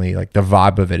definitely like the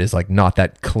vibe of it is like not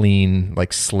that clean,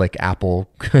 like slick Apple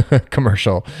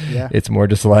commercial. Yeah. It's more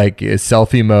just like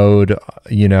selfie mode,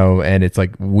 and it's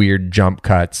like weird jump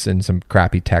cuts and some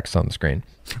crappy text on the screen.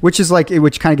 Which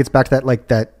kind of gets back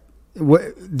to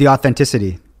the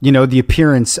authenticity, the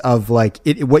appearance of like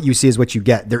what you see is what you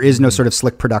get. There is no sort of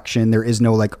slick production. There is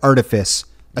no like artifice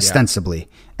ostensibly.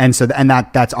 And so,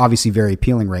 that's obviously very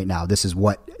appealing right now. This is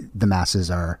what the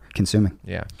masses are consuming.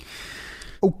 Yeah.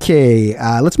 Okay.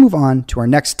 Let's move on to our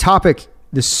next topic,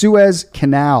 the Suez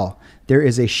Canal. There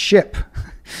is a ship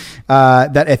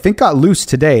that I think got loose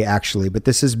today, actually, but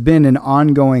this has been an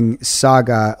ongoing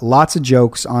saga. Lots of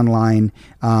jokes online.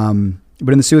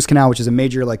 But in the Suez Canal, which is a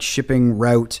major like shipping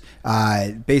route,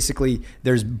 basically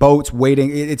there's boats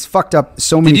waiting. It's fucked up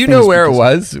so many things. Did you know where it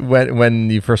was when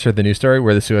you first heard the news story,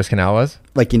 where the Suez Canal was?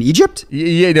 Like in Egypt?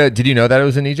 Yeah. Did you know that it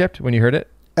was in Egypt when you heard it?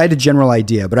 I had a general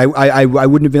idea, but I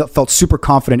wouldn't have felt super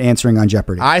confident answering on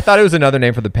Jeopardy. I thought it was another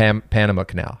name for the Panama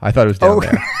Canal. I thought it was down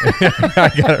there.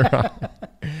 I got it wrong.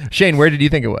 Shane, where did you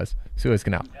think it was? Suez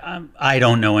Canal. I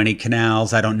don't know any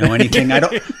canals. I don't know anything. I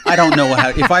don't know how.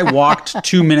 If I walked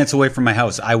 2 minutes away from my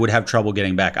house, I would have trouble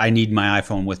getting back. I need my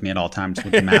iPhone with me at all times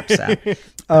with the Maps app.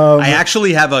 I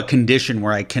actually have a condition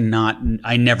where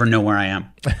I never know where I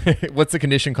am. What's the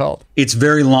condition called? It's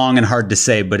very long and hard to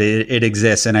say, but it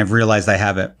exists, and I've realized I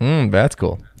have it. That's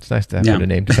cool. It's nice to have a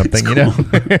name to something,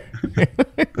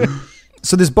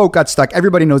 So this boat got stuck.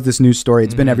 Everybody knows this news story.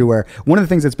 It's been everywhere. One of the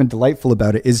things that's been delightful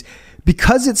about it is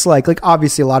because it's like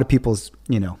obviously a lot of people's,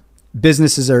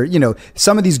 businesses are,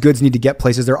 some of these goods need to get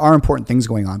places. There are important things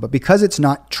going on, but because it's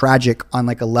not tragic on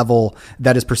like a level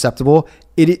that is perceptible,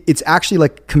 it's actually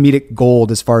like comedic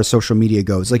gold as far as social media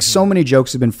goes. Like so many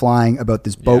jokes have been flying about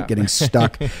this boat getting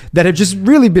stuck that have just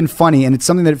really been funny. And it's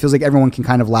something that it feels like everyone can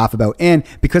kind of laugh about. And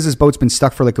because this boat's been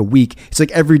stuck for like a week, it's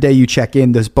like every day you check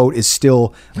in, this boat is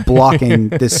still blocking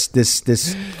this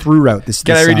through route.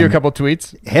 Can I read you a couple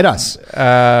tweets? Hit us.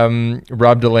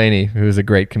 Rob Delaney, who's a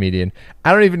great comedian.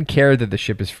 I don't even care that the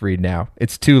ship is freed now.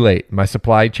 It's too late. My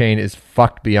supply chain is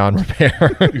fucked beyond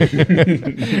repair.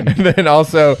 And then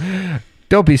also,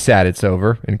 don't be sad, it's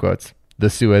over, in quotes. The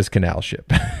Suez Canal ship.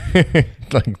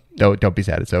 Like, don't be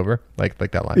sad, it's over. Like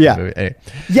that line. Yeah. Anyway.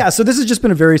 Yeah. So this has just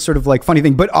been a very sort of like funny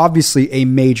thing, but obviously a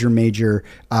major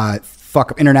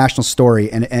fuck up international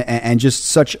story and just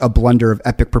such a blunder of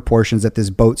epic proportions that this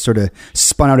boat sort of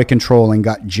spun out of control and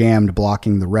got jammed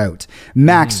blocking the route.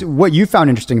 Max, what you found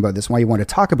interesting about this, why you want to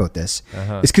talk about this,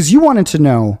 is because you wanted to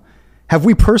know, have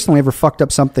we personally ever fucked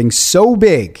up something so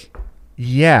big?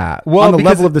 Yeah. Well, on the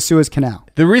level of the Suez Canal.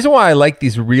 The reason why I like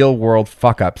these real world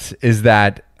fuck ups is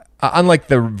that unlike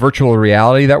the virtual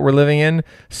reality that we're living in,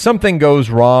 something goes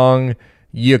wrong.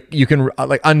 You can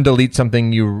like undelete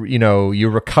something. You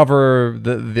recover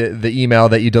the email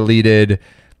that you deleted.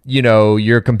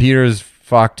 Your computer's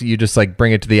fucked. You just like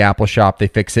bring it to the Apple shop. They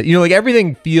fix it. Like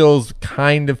everything feels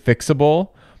kind of fixable.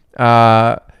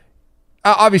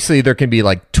 Obviously, there can be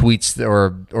like tweets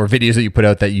or videos that you put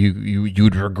out that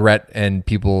you'd regret, and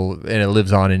it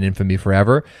lives on in infamy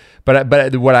forever.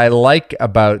 But what I like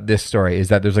about this story is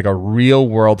that there's like a real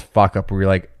world fuck up where you're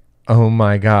like, oh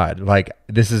my God, like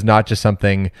this is not just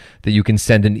something that you can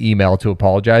send an email to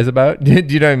apologize about. Do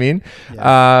you know what I mean?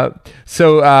 Yeah.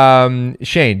 So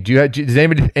Shane, does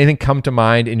anything come to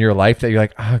mind in your life that you're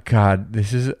like, oh God,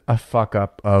 this is a fuck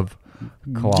up of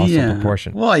colossal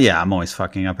proportion? Well, yeah, I'm always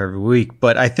fucking up every week,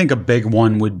 but I think a big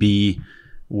one would be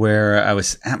where I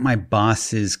was at my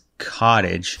boss's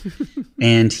cottage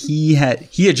and he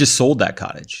had just sold that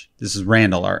cottage. This is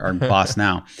Randall, our boss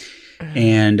now.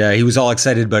 And he was all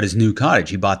excited about his new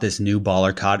cottage. He bought this new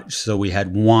baller cottage. So we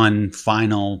had one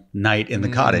final night in the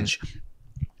cottage.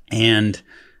 And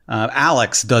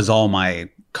Alex does all my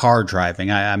car driving.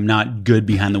 I'm not good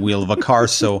behind the wheel of a car,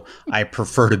 so I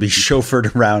prefer to be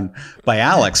chauffeured around by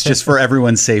Alex just for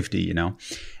everyone's safety,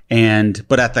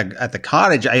 But at the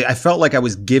cottage, I felt like I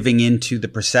was giving into the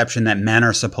perception that men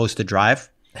are supposed to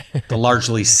drive, the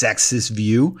largely sexist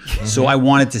view. So I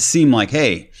wanted to seem like,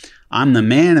 hey, I'm the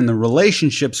man in the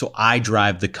relationship, so I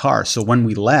drive the car. So when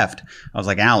we left, I was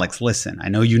like, Alex, listen, I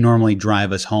know you normally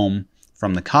drive us home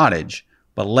from the cottage.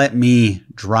 but let me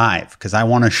drive because I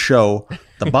want to show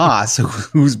the boss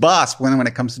who's boss when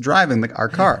it comes to driving our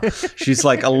car. She's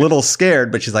like a little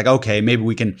scared, but she's like, okay, maybe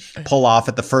we can pull off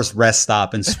at the first rest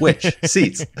stop and switch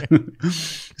seats.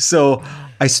 So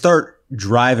I start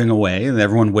driving away and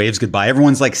everyone waves goodbye.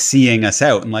 Everyone's like seeing us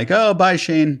out and like, oh, bye,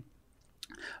 Shane.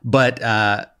 But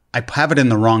I have it in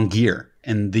the wrong gear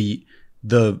and the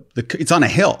it's on a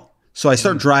hill. So I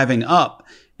start driving up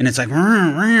and it's like,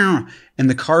 and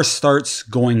the car starts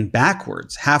going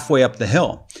backwards halfway up the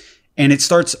hill. And it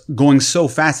starts going so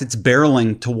fast, it's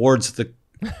barreling towards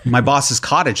my boss's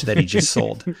cottage that he just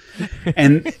sold.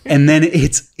 And then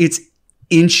it's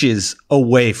inches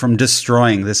away from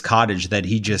destroying this cottage that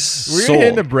he just sold. Were you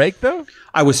hitting the brake though?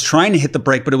 I was trying to hit the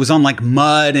brake, but it was on like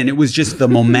mud and it was just the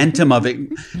momentum of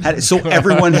it. So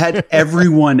everyone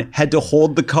had to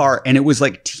hold the car and it was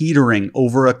like teetering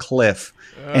over a cliff.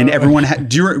 And everyone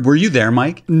had, were you there,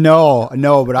 Mike? No,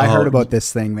 but I heard about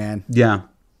this thing, man. Yeah.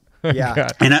 Yeah.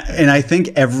 And I think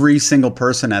every single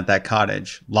person at that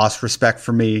cottage lost respect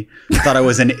for me, thought I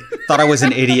was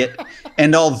an idiot.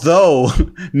 And although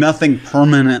nothing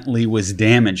permanently was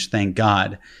damaged, thank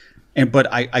God.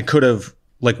 But I could have,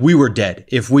 like, we were dead.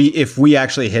 If we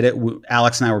actually hit it,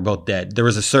 Alex and I were both dead. There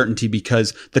was a certainty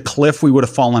because the cliff we would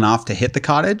have fallen off to hit the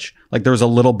cottage, like there was a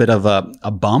little bit of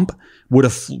a bump, would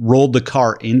have rolled the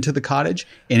car into the cottage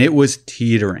and it was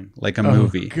teetering like a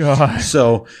movie. God.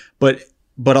 So,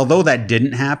 but although that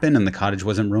didn't happen and the cottage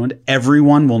wasn't ruined,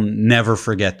 everyone will never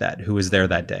forget that who was there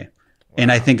that day. Wow. And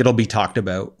I think it'll be talked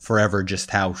about forever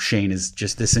just how Shane is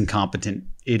just this incompetent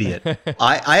idiot.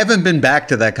 I haven't been back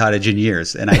to that cottage in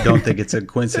years, and I don't think it's a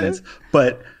coincidence.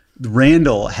 But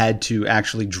Randall had to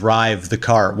actually drive the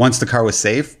car. Once the car was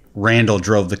safe, Randall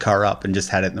drove the car up and just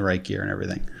had it in the right gear and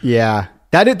everything. Yeah.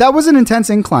 That was an intense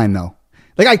incline though.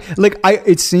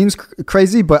 It seems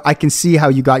crazy, but I can see how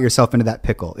you got yourself into that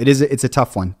pickle. It's a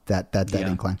tough one, that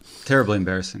incline. Terribly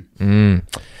embarrassing.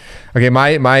 Okay,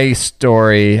 my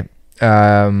story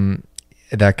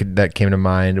that came to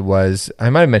mind was, I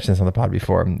might have mentioned this on the pod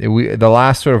before. The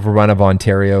last sort of run of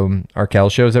Ontario Arkell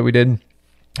shows that we did,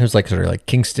 it was like sort of like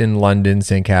Kingston, London,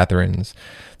 St. Catharines,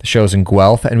 the shows in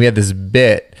Guelph, and we had this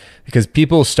bit because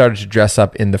people started to dress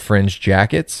up in the fringe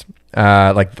jackets.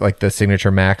 Like the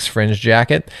signature Max fringe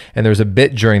jacket. And there was a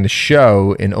bit during the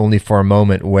show in Only for a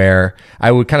Moment where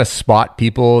I would kind of spot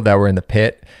people that were in the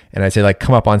pit and I'd say like,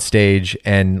 come up on stage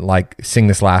and like sing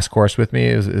this last chorus with me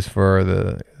is for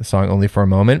the song Only for a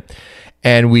Moment.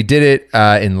 And we did it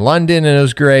in London and it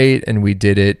was great. And we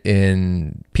did it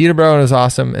in Peterborough and it was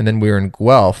awesome. And then we were in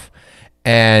Guelph.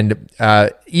 And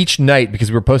each night,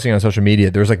 because we were posting on social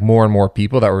media, there was like more and more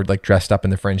people that were like dressed up in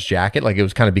the fringe jacket. Like it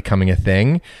was kind of becoming a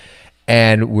thing.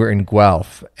 And we're in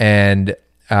Guelph, and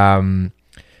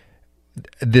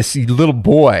this little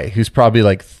boy who's probably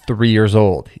like 3 years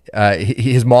old,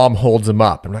 his mom holds him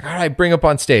up. I'm like, all right, bring up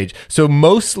on stage. So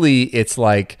mostly it's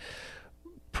like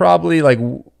probably like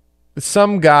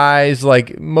some guys,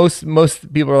 like most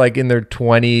people are like in their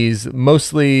 20s,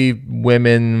 mostly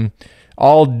women,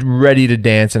 all ready to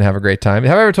dance and have a great time.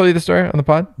 Have I ever told you this story on the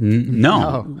pod?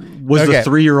 No. Was the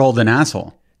 3-year-old an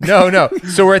asshole? No.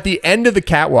 So we're at the end of the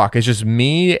catwalk. It's just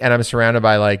me and I'm surrounded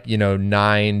by like,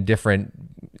 9 different,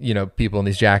 people in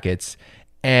these jackets.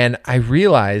 And I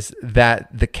realize that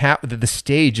the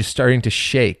stage is starting to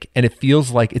shake and it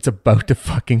feels like it's about to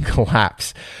fucking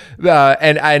collapse.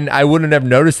 And I wouldn't have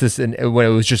noticed this when it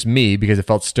was just me because it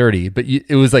felt sturdy, but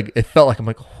it was like, it felt like, I'm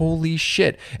like, holy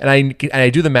shit. And I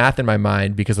do the math in my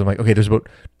mind because I'm like, okay, there's about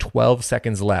 12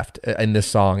 seconds left in this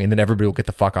song and then everybody will get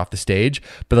the fuck off the stage.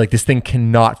 But like this thing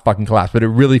cannot fucking collapse, but it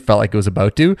really felt like it was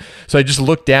about to. So I just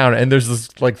looked down and there's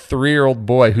this like 3-year-old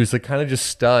boy who's like kind of just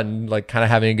stunned, like kind of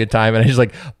having a good time. And I just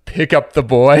like pick up the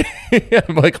boy.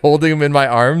 I'm like holding him in my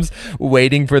arms,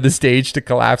 waiting for the stage to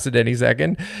collapse at any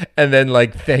second. And then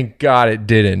like, thank God it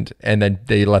didn't. And then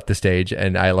they left the stage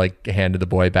and I like handed the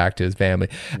boy back to his family.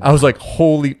 I was like,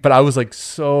 but I was like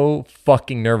so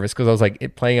fucking nervous because I was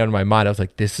like playing on my mind. I was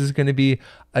like, this is going to be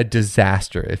a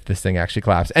disaster if this thing actually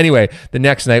collapsed. Anyway, the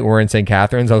next night we're in St.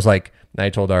 Catharines. I was like, I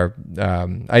told our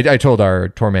I told our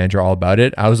tour manager all about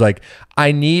it. I was like,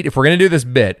 if we're going to do this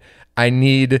bit, I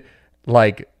need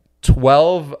like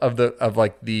 12 of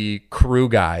the crew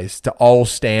guys to all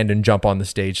stand and jump on the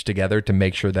stage together to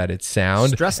make sure that it's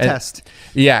sound. Stress test.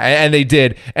 Yeah, and they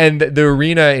did. And the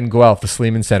arena in Guelph, the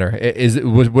Sleeman Center,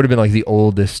 would have been like the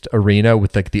oldest arena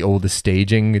with like the oldest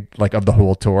staging like of the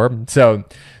whole tour. So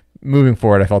moving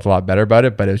forward, I felt a lot better about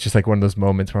it, but it was just like one of those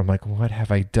moments where I'm like, what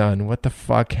have I done? What the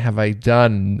fuck have I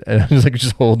done? And I was like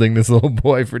just holding this little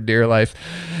boy for dear life.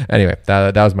 Anyway,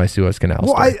 that was my Suez Canal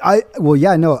story. I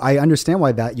understand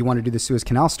why that you want to do the Suez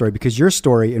Canal story, because your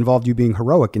story involved you being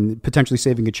heroic and potentially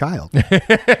saving a child.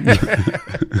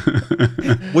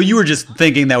 Well, you were just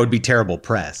thinking that would be terrible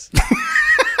press.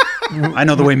 I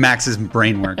know the way Max's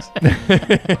brain works.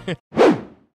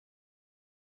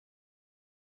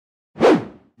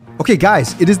 Okay,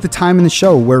 guys, it is the time in the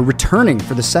show where returning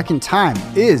for the second time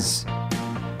is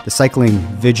the cycling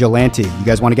vigilante. You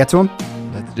guys want to get to him?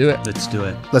 Let's do it. Let's do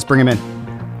it. Let's bring him in.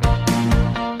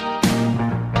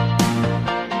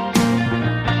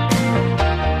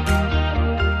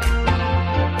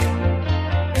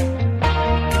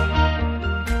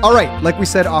 All right, like we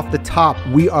said off the top,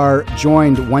 we are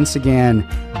joined once again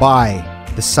by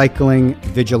the cycling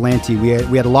vigilante. We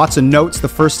had lots of notes the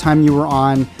first time you were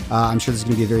on. I'm sure this is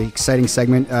going to be a very exciting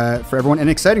segment for everyone, and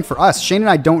exciting for us. Shane and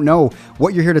I don't know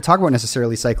what you're here to talk about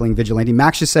necessarily, cycling vigilante.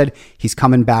 Max just said he's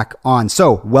coming back on.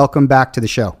 So welcome back to the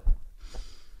show.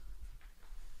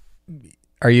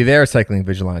 Are you there, cycling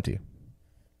vigilante?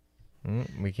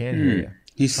 We can't hear you.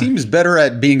 He seems better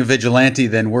at being a vigilante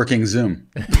than working Zoom.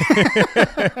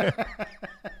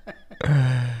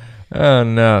 Oh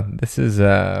no, this is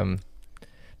the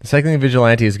cycling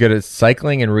vigilante is good at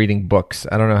cycling and reading books.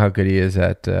 I don't know how good he is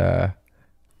at. Yeah,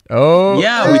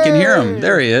 we can hear him.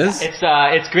 There he is.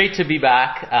 It's great to be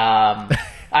back.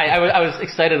 I was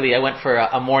excitedly. I went for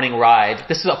a morning ride.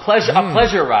 This is a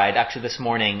pleasure ride actually this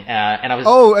morning, and I was.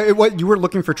 Oh, what you were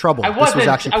looking for trouble? I wasn't. This was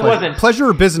actually I wasn't. Pleasure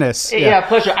or business? Yeah,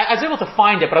 pleasure. I was able to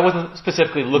find it, but I wasn't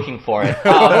specifically looking for it.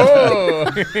 But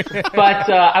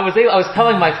I was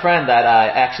telling my friend that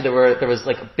actually there was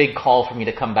like a big call for me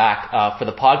to come back for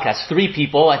the podcast. 3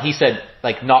 people, and he said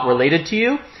like not related to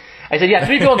you. I said, yeah,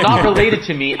 3 people not related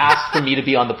to me asked for me to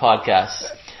be on the podcast.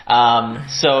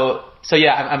 So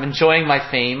yeah, I'm enjoying my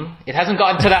fame. It hasn't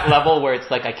gotten to that level where it's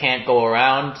like I can't go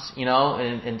around,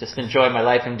 and just enjoy my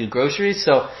life and do groceries.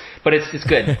 But it's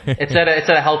good. It's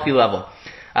at a healthy level.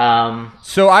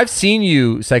 So I've seen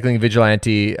you, cycling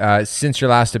vigilante, since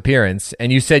your last appearance,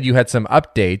 and you said you had some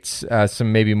updates,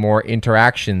 some maybe more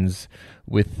interactions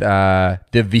with the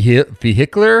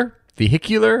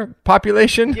vehicular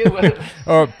population,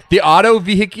 or the auto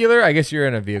vehicular. I guess you're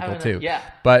in a vehicle too. Yeah.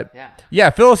 But yeah,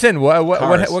 fill us in.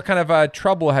 What kind of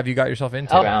trouble have you got yourself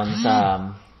into?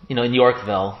 Around, in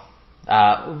Yorkville.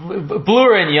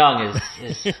 Bloor and Young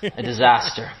is a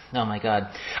disaster. Oh my God.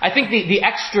 I think the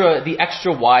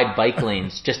extra wide bike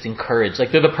lanes just encourage,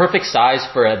 like they're the perfect size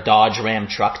for a Dodge Ram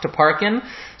truck to park in.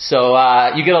 So,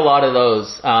 you get a lot of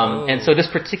those. And so this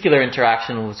particular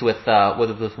interaction was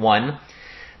with one.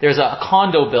 There's a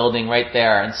condo building right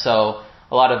there. And so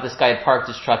a lot of this guy had parked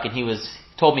his truck and he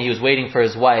told me he was waiting for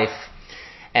his wife.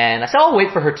 And I said, I'll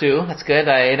wait for her too. That's good.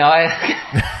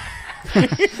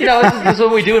 This is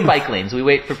what we do in bike lanes. We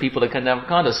wait for people to come down from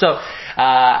condos. So,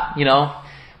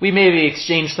 we maybe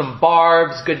exchanged some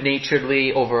barbs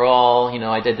good-naturedly overall.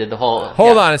 I did the whole...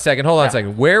 Hold on a second.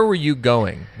 Where were you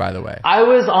going, by the way? I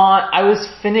was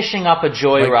finishing up a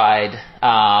joyride.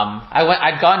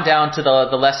 I'd gone down to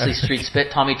the Leslie Street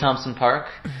Spit, Tommy Thompson Park,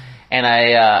 and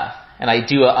I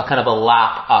do a kind of a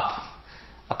lap up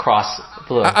across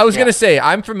Bloor. I was going to say,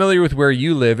 I'm familiar with where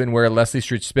you live and where Leslie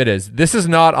Street Spit is. This is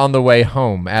not on the way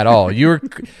home at all. You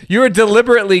were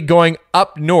deliberately going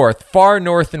up north, far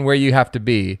north than where you have to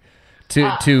be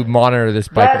to monitor this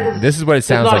bike lane. This is what it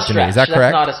sounds like to me. Is that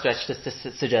correct? That's not a stretch to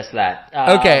suggest that.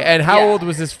 Okay, and how old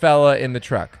was this fella in the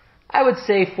truck? I would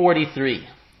say 43.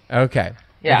 Okay.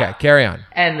 Yeah. Okay, carry on.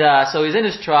 And so he's in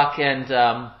his truck,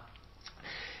 and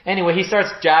anyway, he starts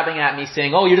jabbing at me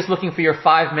saying, "Oh, you're just looking for your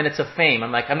 5 minutes of fame."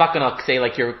 I'm like, I'm not gonna say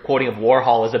like your quoting of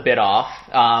Warhol is a bit off,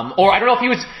 or I don't know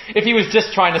if he was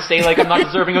just trying to say like I'm not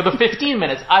deserving of the 15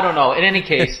 minutes. I don't know. In any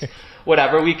case,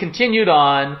 whatever. We continued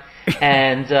on,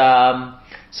 and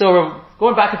so we're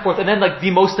going back and forth, and then like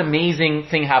the most amazing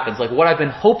thing happens. Like what I've been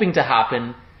hoping to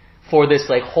happen for this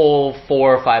like whole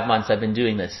 4 or 5 months I've been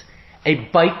doing this. A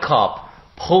bike cop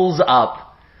pulls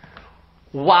up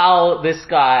while this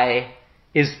guy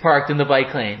is parked in the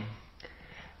bike lane.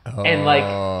 And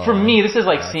like, for me, this is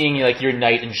like seeing like your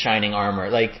knight in shining armor.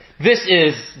 Like, this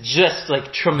is just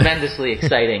like tremendously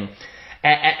exciting.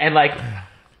 And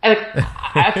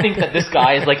I think that this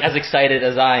guy is like as excited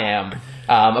as I am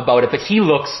about it, but he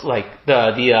looks like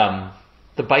the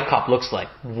bike cop looks like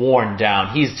worn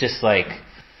down. He's just like,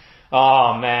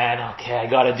 oh man, okay, I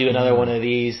gotta do another one of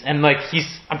these. And like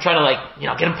I'm trying to like,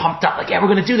 get him pumped up. Like, yeah, we're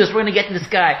gonna do this. We're gonna get to this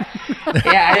guy.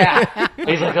 Yeah.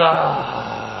 He's like,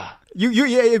 oh.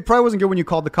 Yeah, it probably wasn't good when you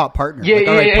called the cop partner. Yeah, like,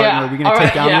 all right, partner, yeah. are we going to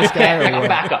take down this guy? Or what?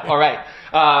 Back up. All right.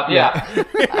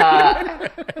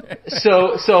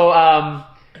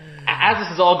 As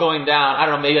this is all going down, I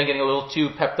don't know, maybe I'm getting a little too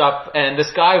pepped up, and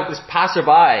this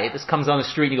passerby, this comes on the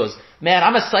street and he goes, "Man,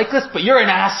 I'm a cyclist, but you're an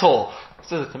asshole." He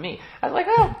says it to me. I was like,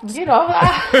 "Oh, you know."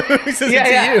 He says it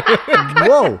to you.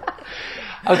 Whoa.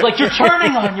 I was like, "You're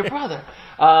turning on your brother."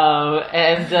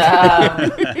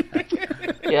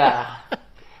 Yeah.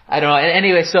 I don't know.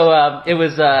 Anyway, so it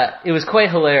was quite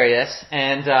hilarious,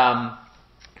 and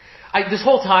this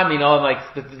whole time, you know,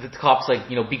 like the cops, like,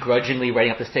 you know, begrudgingly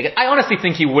writing up this ticket. I honestly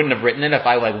think he wouldn't have written it if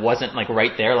I like wasn't like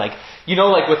right there, like, you know,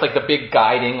 like with like the big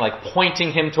guiding, like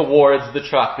pointing him towards the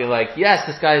truck, be like, yes,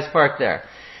 this guy is parked there.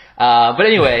 But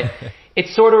anyway, it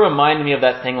sort of reminded me of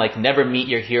that thing, like, never meet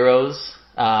your heroes.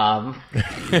 Cause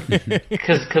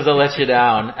they'll let you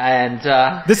down. And,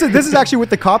 This is actually what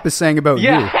the cop is saying about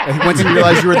you. Once you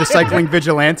realize you were the cycling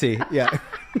vigilante. Yeah.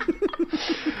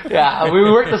 Yeah, we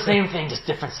work the same thing, just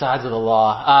different sides of the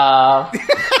law.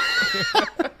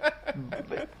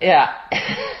 Yeah.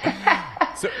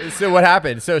 So what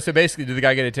happened? So basically, did the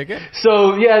guy get a ticket?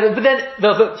 So yeah, but then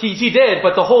he did,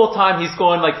 but the whole time he's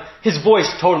going, like, his voice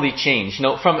totally changed. You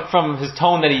know, from his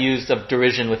tone that he used of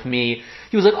derision with me,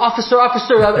 he was like, officer,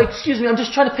 excuse me, I'm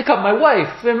just trying to pick up my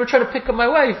wife. I'm trying to pick up my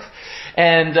wife.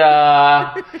 And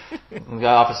the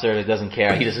officer doesn't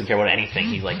care. He doesn't care about anything.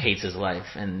 He like hates his life,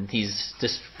 and he's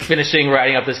just finishing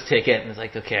writing up this ticket, and it's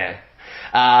like, okay.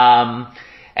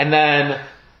 And then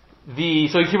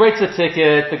so he writes the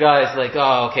ticket. The guy's like,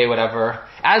 oh, okay, whatever.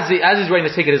 As he's writing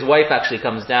the ticket, his wife actually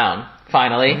comes down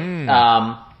finally. And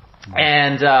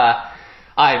I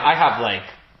have like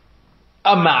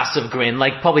a massive grin,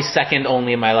 like probably second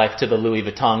only in my life to the Louis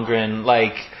Vuitton grin,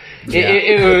 like. Yeah.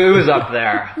 It was up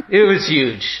there. It was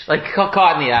huge. Like,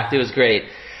 caught in the act. It was great.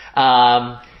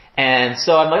 And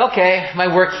so I'm like, okay, my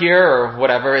work here or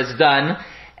whatever is done.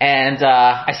 And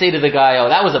I say to the guy, oh,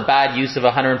 that was a bad use of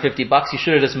 $150. You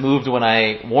should have just moved when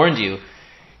I warned you.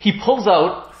 He pulls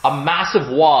out a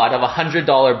massive wad of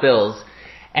 $100 bills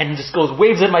and just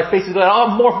waves it in my face. He's like, oh,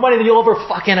 more money than you'll ever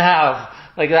fucking have.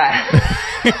 Like that.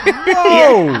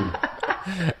 Whoa!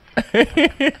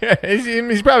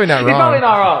 He's probably not wrong. He's probably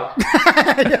not wrong.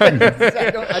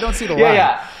 I don't see the line.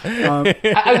 Yeah.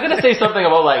 I was going to say something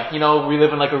about, like, you know, we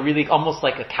live in like a really almost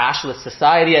like a cashless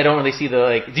society. I don't really see the,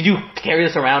 like, did you carry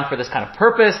this around for this kind of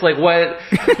purpose? Like, what?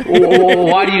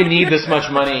 Why do you need this much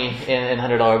money in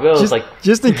 $100 bills?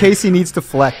 Just in case he needs to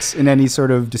flex in any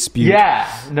sort of dispute. Yeah.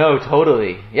 No,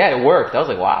 totally. Yeah, it worked. I was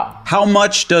like, wow. How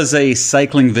much does a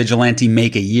cycling vigilante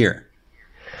make a year?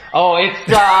 Oh, it's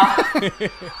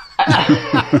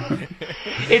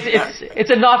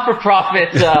a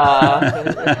not-for-profit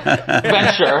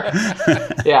venture.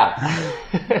 Yeah.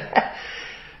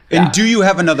 And do you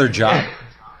have another job?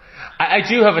 I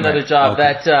do have another job.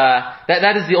 Okay.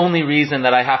 That is the only reason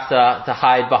that I have to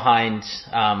hide behind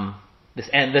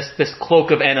this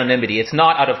cloak of anonymity. It's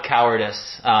not out of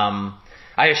cowardice. I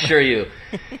assure you.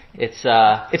 It's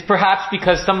perhaps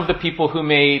because some of the people who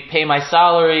may pay my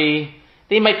salary,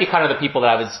 they might be kind of the people that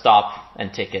I would stop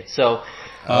and ticket. So,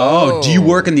 do you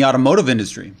work in the automotive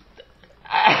industry?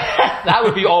 that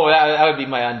would be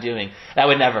my undoing. That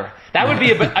would never. That would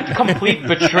be a complete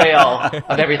betrayal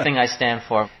of everything I stand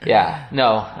for. Yeah,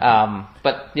 no,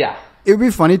 but yeah. It would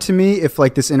be funny to me if,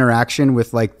 like, this interaction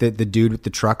with, like, the dude with the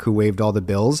truck who waived all the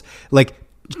bills, like,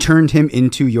 turned him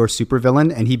into your supervillain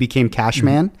and he became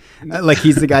Cashman. Like,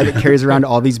 he's the guy that carries around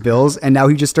all these bills, and now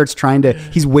he just starts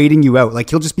he's waiting you out. Like,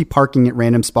 he'll just be parking at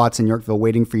random spots in Yorkville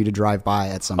waiting for you to drive by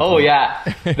at some point. Oh yeah.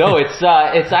 No, it's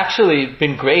actually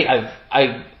been great.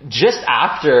 I just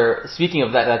after, speaking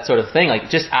of that sort of thing, like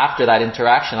just after that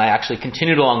interaction, I actually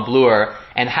continued along Bloor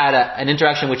and had an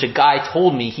interaction which a guy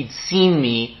told me he'd seen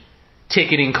me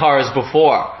ticketing cars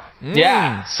before.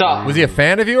 Yeah. So was he a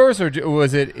fan of yours, or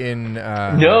was it in?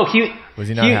 No, was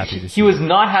he not happy to see? He was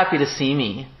not happy to see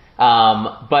me.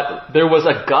 But there was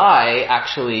a guy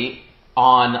actually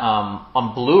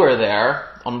on Bloor there,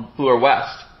 on Bloor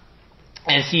West,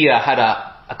 and he had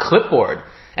a clipboard.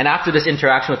 And after this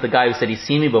interaction with the guy who said he's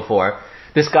seen me before,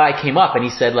 this guy came up and he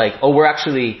said, like, oh,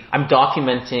 I'm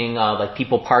documenting like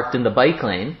people parked in the bike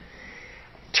lane.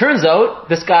 Turns out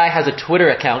this guy has a Twitter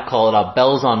account called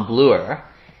Bells on Bloor.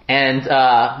 And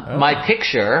my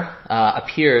picture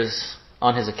appears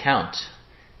on his account.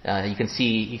 You can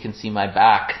see my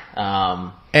back.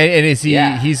 And is he?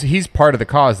 Yeah. He's part of the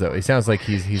cause, though. He sounds like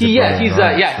he is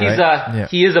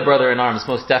a brother in arms,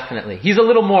 most definitely. He's a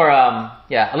little more a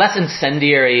less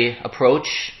incendiary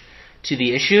approach to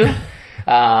the issue.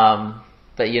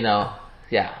 But you know,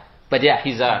 yeah. But yeah,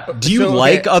 he's Do you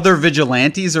like other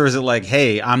vigilantes, or is it like,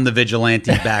 hey, I'm the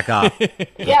vigilante, back off?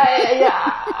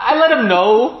 yeah. I let him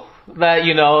know that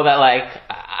that like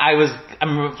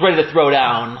I'm ready to throw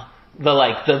down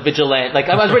the vigilante. Like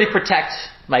I was ready to protect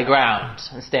my ground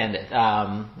and stand it.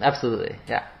 Absolutely,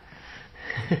 yeah.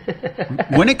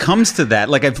 When it comes to that,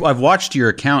 like I've watched your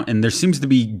account, and there seems to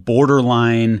be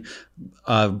borderline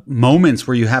moments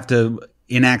where you have to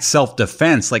enact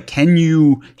self-defense. Like, can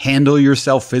you handle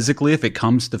yourself physically if it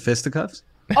comes to fisticuffs?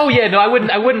 Oh yeah, no, I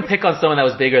wouldn't pick on someone that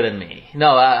was bigger than me.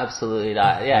 No, absolutely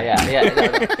not. Yeah. No.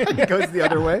 It goes the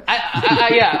other way.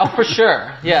 Yeah, for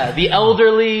sure. Yeah, the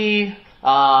elderly,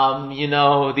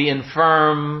 the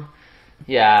infirm.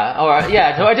 Yeah, or So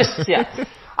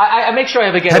I make sure I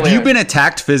have a getaway. Have you been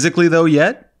attacked physically though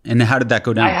yet? And how did that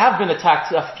go down? I have been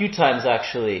attacked a few times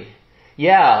actually.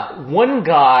 Yeah, one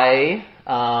guy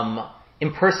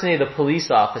impersonated a police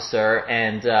officer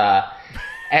and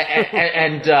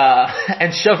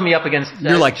shoved me up against.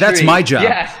 You're like, that's my job.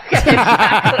 Yeah, exactly.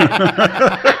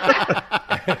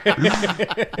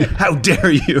 How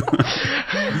dare you?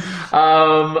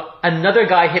 Another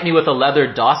guy hit me with a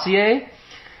leather dossier.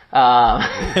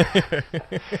 And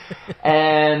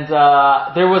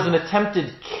there was an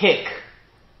attempted kick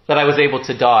that I was able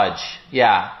to dodge.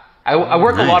 Yeah. I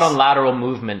work a lot on lateral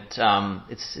movement.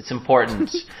 It's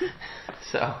important.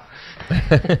 So.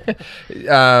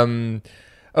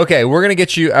 Okay, we're going to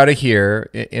get you out of here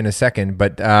in a second.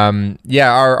 But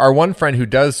our one friend who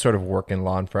does sort of work in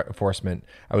law enforcement,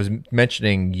 I was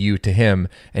mentioning you to him,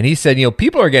 and he said,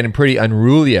 people are getting pretty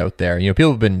unruly out there.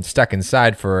 People have been stuck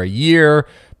inside for a year.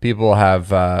 People have,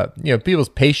 people's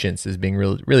patience is being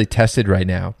really, really tested right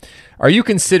now. Are you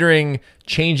considering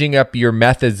changing up your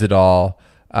methods at all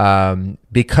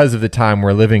because of the time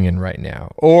we're living in right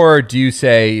now? Or do you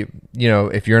say,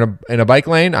 if you're in a bike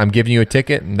lane, I'm giving you a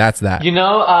ticket and that's that?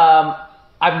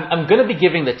 I'm going to be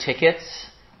giving the tickets.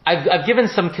 I've given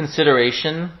some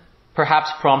consideration, perhaps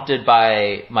prompted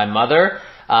by my mother,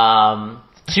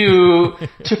 to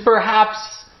perhaps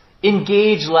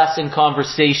engage less in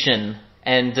conversation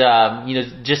and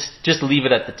just leave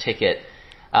it at the ticket.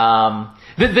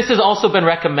 This has also been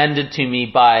recommended to me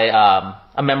by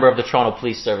a member of the Toronto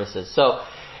Police Services. So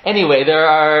anyway, there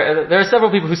are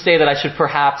several people who say that I should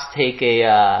perhaps take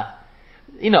a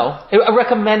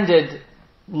recommended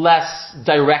less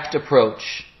direct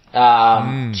approach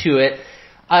to it.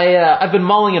 I've been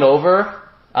mulling it over,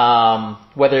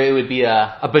 whether it would be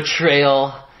a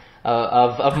betrayal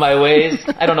of my ways.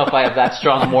 I don't know if I have that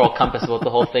strong a moral compass about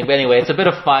the whole thing, but anyway, it's a bit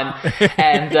of fun,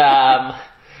 and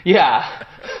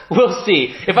we'll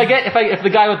see. If the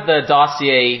guy with the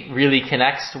dossier really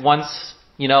connects once,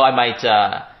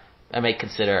 I might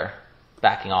consider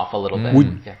backing off a little bit.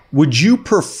 Would you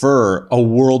prefer a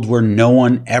world where no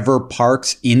one ever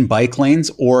parks in bike lanes,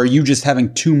 or are you just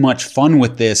having too much fun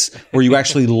with this, where you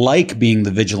actually like being the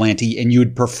vigilante and you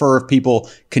would prefer if people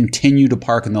continue to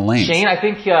park in the lanes? Shane, I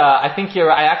think you're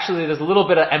right. Actually, there's a little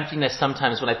bit of emptiness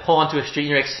sometimes when I pull onto a street and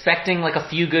you're expecting like a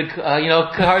few good,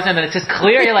 cars, and then it's just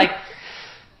clear. You're like,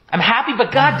 I'm happy,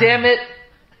 but God damn it.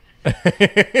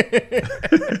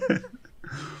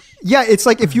 Yeah, it's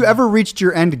like if you ever reached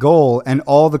your end goal and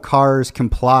all the cars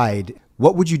complied,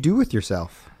 what would you do with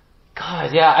yourself?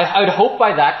 God, yeah, I would hope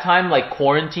by that time, like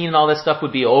quarantine and all this stuff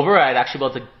would be over. I'd actually be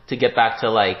able to get back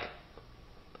to like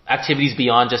activities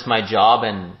beyond just my job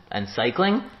and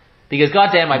cycling. Because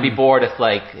goddamn, I'd be bored if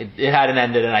like it hadn't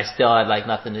ended and I still had like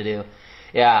nothing to do.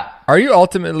 Yeah. Are you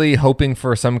ultimately hoping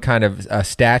for some kind of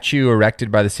statue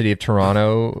erected by the city of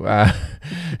Toronto,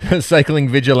 cycling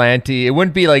vigilante? It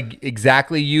wouldn't be like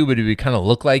exactly you, but it would kind of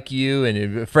look like you,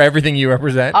 and for everything you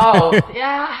represent. Oh,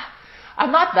 yeah.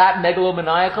 I'm not that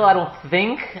megalomaniacal, I don't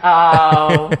think.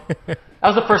 That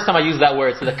was the first time I used that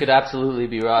word, so that could absolutely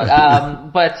be wrong.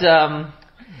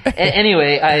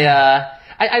 Anyway,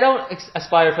 I don't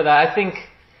aspire for that. I think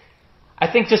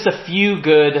just a few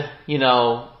good,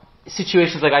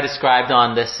 situations like I described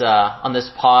on this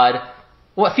pod.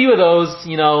 Well, a few of those,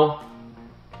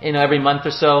 every month or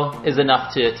so is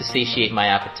enough to satiate my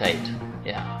appetite.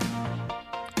 Yeah.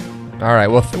 All right.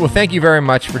 Well, thank you very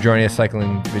much for joining us,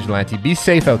 Cycling Vigilante. Be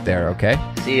safe out there, okay?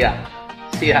 See ya.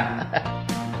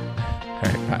 All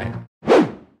right, bye.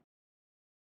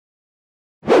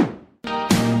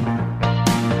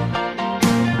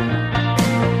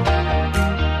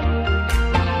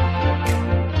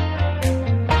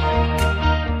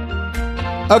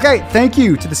 Okay, thank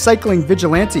you to the Cycling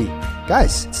Vigilante.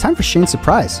 Guys, it's time for Shane's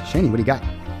surprise. Shaney, what do you got?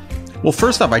 Well,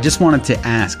 first off, I just wanted to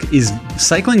ask, is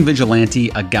Cycling Vigilante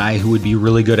a guy who would be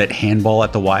really good at handball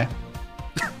at the Y?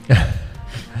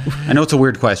 I know it's a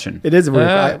weird question. It is a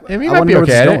weird question. I might be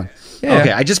okay at it. Yeah.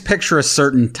 Okay, I just picture a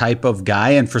certain type of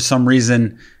guy, and for some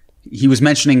reason, he was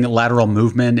mentioning lateral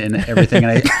movement and everything,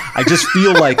 and I just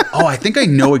feel like, oh, I think I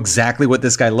know exactly what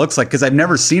this guy looks like because I've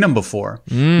never seen him before.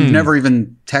 You've never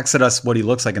even texted us what he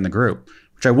looks like in the group,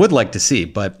 which I would like to see,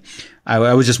 but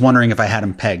I was just wondering if I had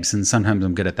him pegged, and sometimes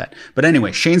I'm good at that. But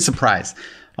anyway, Shane's surprise.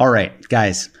 All right,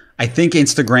 guys, I think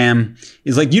Instagram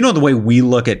is like, the way we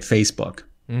look at Facebook.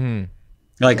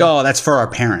 Like, oh, that's for our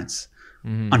parents.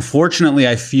 Unfortunately,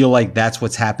 I feel like that's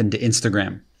what's happened to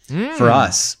Instagram for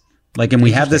us. Like, and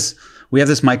we have this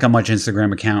Mike on Much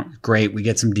Instagram account. Great. We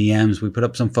get some DMs. We put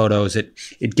up some photos.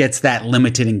 It gets that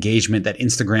limited engagement that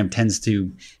Instagram tends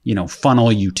to,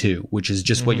 funnel you to, which is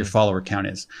just what your follower count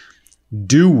is.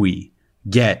 Do we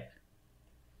get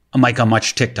a Mike on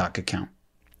Much TikTok account?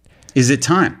 Is it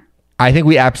time? I think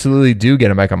we absolutely do get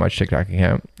a Mike on Much TikTok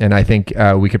account, and I think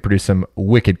we could produce some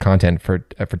wicked content for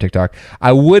TikTok.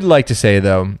 I would like to say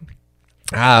though,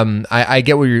 I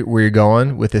get where you're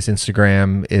going with this.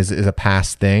 Instagram is a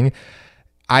past thing.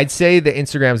 I'd say that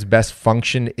Instagram's best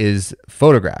function is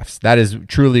photographs. That is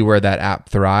truly where that app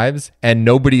thrives, and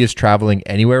nobody is traveling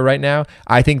anywhere right now.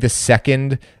 I think the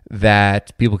second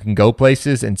that people can go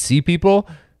places and see people,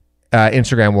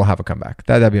 Instagram will have a comeback.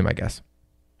 That'd be my guess.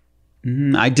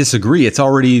 I disagree. It's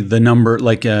already the number,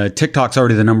 TikTok's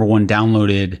already the number one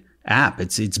downloaded app.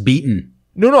 It's beaten.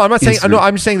 No, I'm not saying. Instagram. No,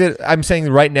 I'm saying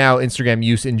that right now Instagram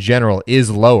use in general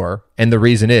is lower, and the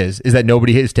reason is that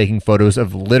nobody is taking photos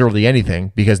of literally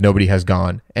anything because nobody has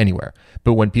gone anywhere.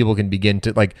 But when people can begin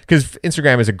to because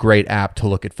Instagram is a great app to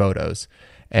look at photos,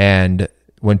 and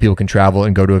when people can travel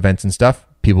and go to events and stuff,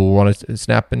 people will want to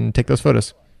snap and take those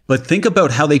photos. But think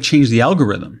about how they changed the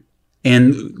algorithm.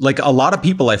 And like a lot of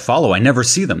people I follow, I never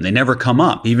see them. They never come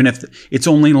up. Even if it's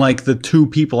only like the 2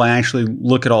 people I actually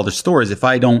look at all their stories. If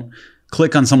I don't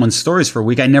click on someone's stories for a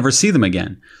week, I never see them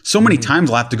again. So many times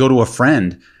I'll have to go to a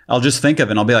friend. I'll just think of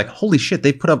it and I'll be like, holy shit,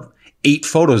 they put up 8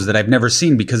 photos that I've never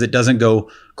seen because it doesn't go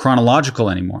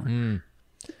chronological anymore.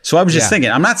 So I was just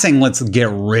thinking, I'm not saying let's get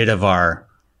rid of our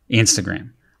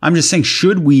Instagram. I'm just saying,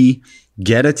 should we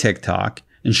get a TikTok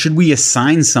and should we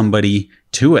assign somebody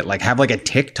to it? Like have like a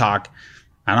TikTok,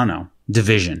 I don't know,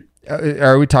 division.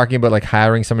 Are we talking about like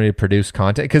hiring somebody to produce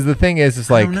content? Because the thing is, it's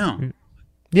like, I don't know.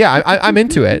 Yeah, I'm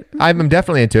into it. I'm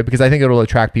definitely into it because I think it'll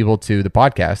attract people to the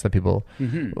podcast. That people,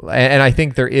 and I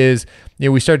think there is.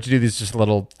 We started to do these just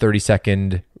little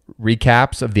 30-second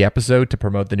recaps of the episode to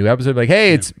promote the new episode. Like,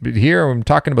 hey, it's here. I'm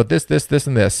talking about this,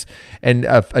 and this, and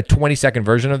a 20-second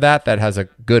version of that has a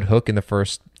good hook in the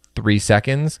first 3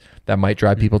 seconds that might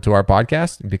drive people to our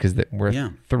podcast because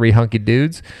we're 3 hunky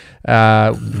dudes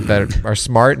that are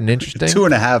smart and interesting.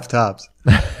 2.5 tops.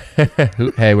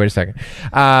 Hey, wait a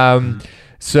second.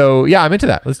 So yeah, I'm into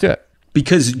that. Let's do it.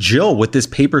 Because Jill, with this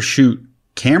pay per shoot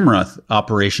camera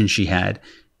operation she had,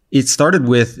 it started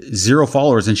with 0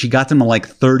 followers and she got them to like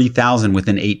 30,000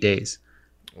 within 8 days.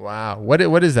 Wow.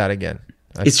 What is that again?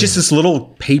 It's just this little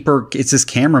paper. It's this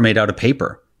camera made out of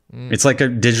paper. It's like a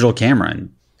digital camera,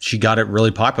 and she got it really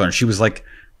popular. And she was like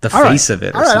the face of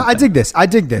it. All right, I dig this. I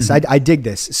dig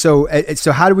this. So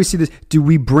how do we see this? Do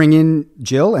we bring in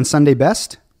Jill and Sunday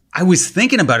Best? I was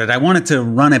thinking about it. I wanted to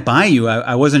run it by you.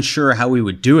 I wasn't sure how we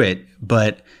would do it,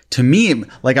 but to me,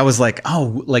 like I was like,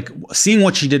 oh, like seeing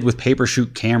what she did with pay per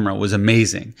shoot camera was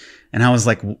amazing. And I was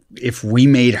like, if we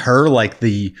made her like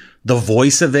the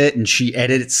voice of it and she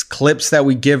edits clips that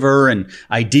we give her and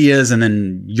ideas, and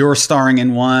then you're starring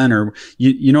in one, or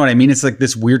you know what I mean? It's like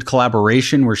this weird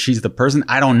collaboration where she's the person.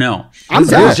 I don't know. I'm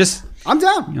down. I'm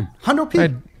down.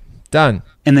 100p. Done.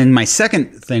 And then my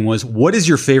second thing was, what is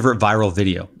your favorite viral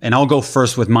video? And I'll go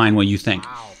first with mine, what you think.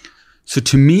 Wow. So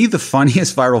to me, the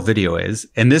funniest viral video is,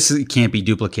 and this can't be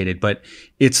duplicated, but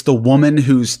it's the woman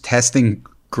who's testing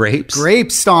grapes.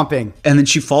 Grape stomping. And then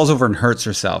she falls over and hurts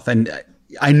herself. And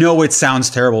I know it sounds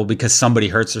terrible because somebody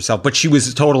hurts herself, but she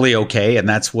was totally okay. And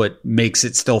that's what makes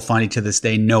it still funny to this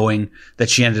day, knowing that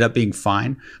she ended up being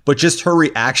fine. But just her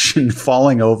reaction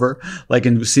falling over, like,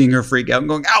 and seeing her freak out and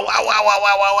going, ow, ow, ow, ow,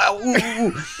 ow, ow, ow, ooh,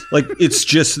 ooh. Like, it's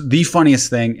just the funniest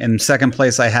thing. And second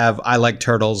place, I have I Like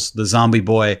Turtles, the zombie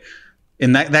boy.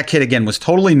 And that kid, again, was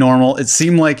totally normal. It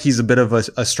seemed like he's a bit of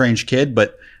a strange kid,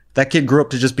 but that kid grew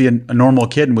up to just be a normal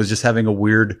kid and was just having a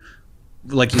weird,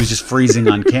 like he was just freezing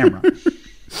on camera.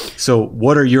 So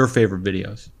what are your favorite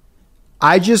videos?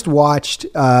 I just watched,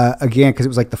 again, because it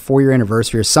was like the 4-year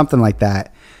anniversary or something like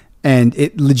that. and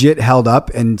it legit held up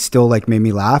and still like made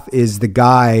me laugh, is the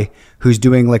guy who's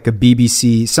doing like a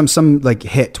BBC, some like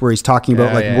hit where he's talking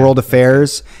about world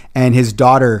affairs, and his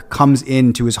daughter comes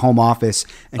into his home office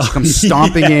and she comes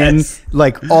stomping in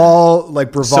like all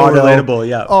like bravado. So relatable,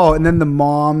 yeah. Oh, and then the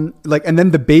mom, like, and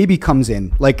then the baby comes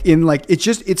in, like in like,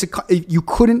 you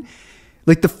couldn't,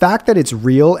 like the fact that it's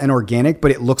real and organic, but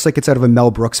it looks like it's out of a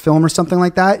Mel Brooks film or something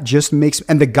like that just makes,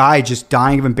 and the guy just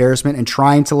dying of embarrassment and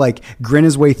trying to like grin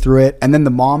his way through it. And then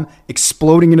the mom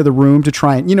exploding into the room to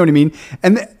try and, you know what I mean?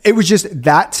 And it was just,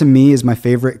 that to me is my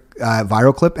favorite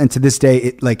viral clip. And to this day,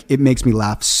 it makes me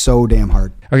laugh so damn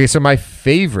hard. Okay. So my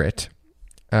favorite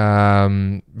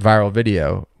viral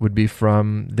video would be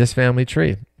from This Family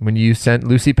Tree when you sent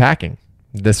Lucy packing.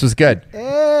 This was good.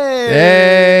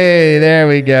 Hey, there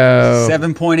we go.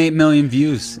 7.8 million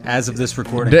views as of this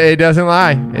recording. It doesn't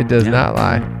lie. It does not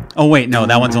lie. Oh, wait, no,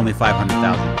 that one's only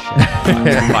 500,000.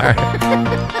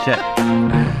 Shit.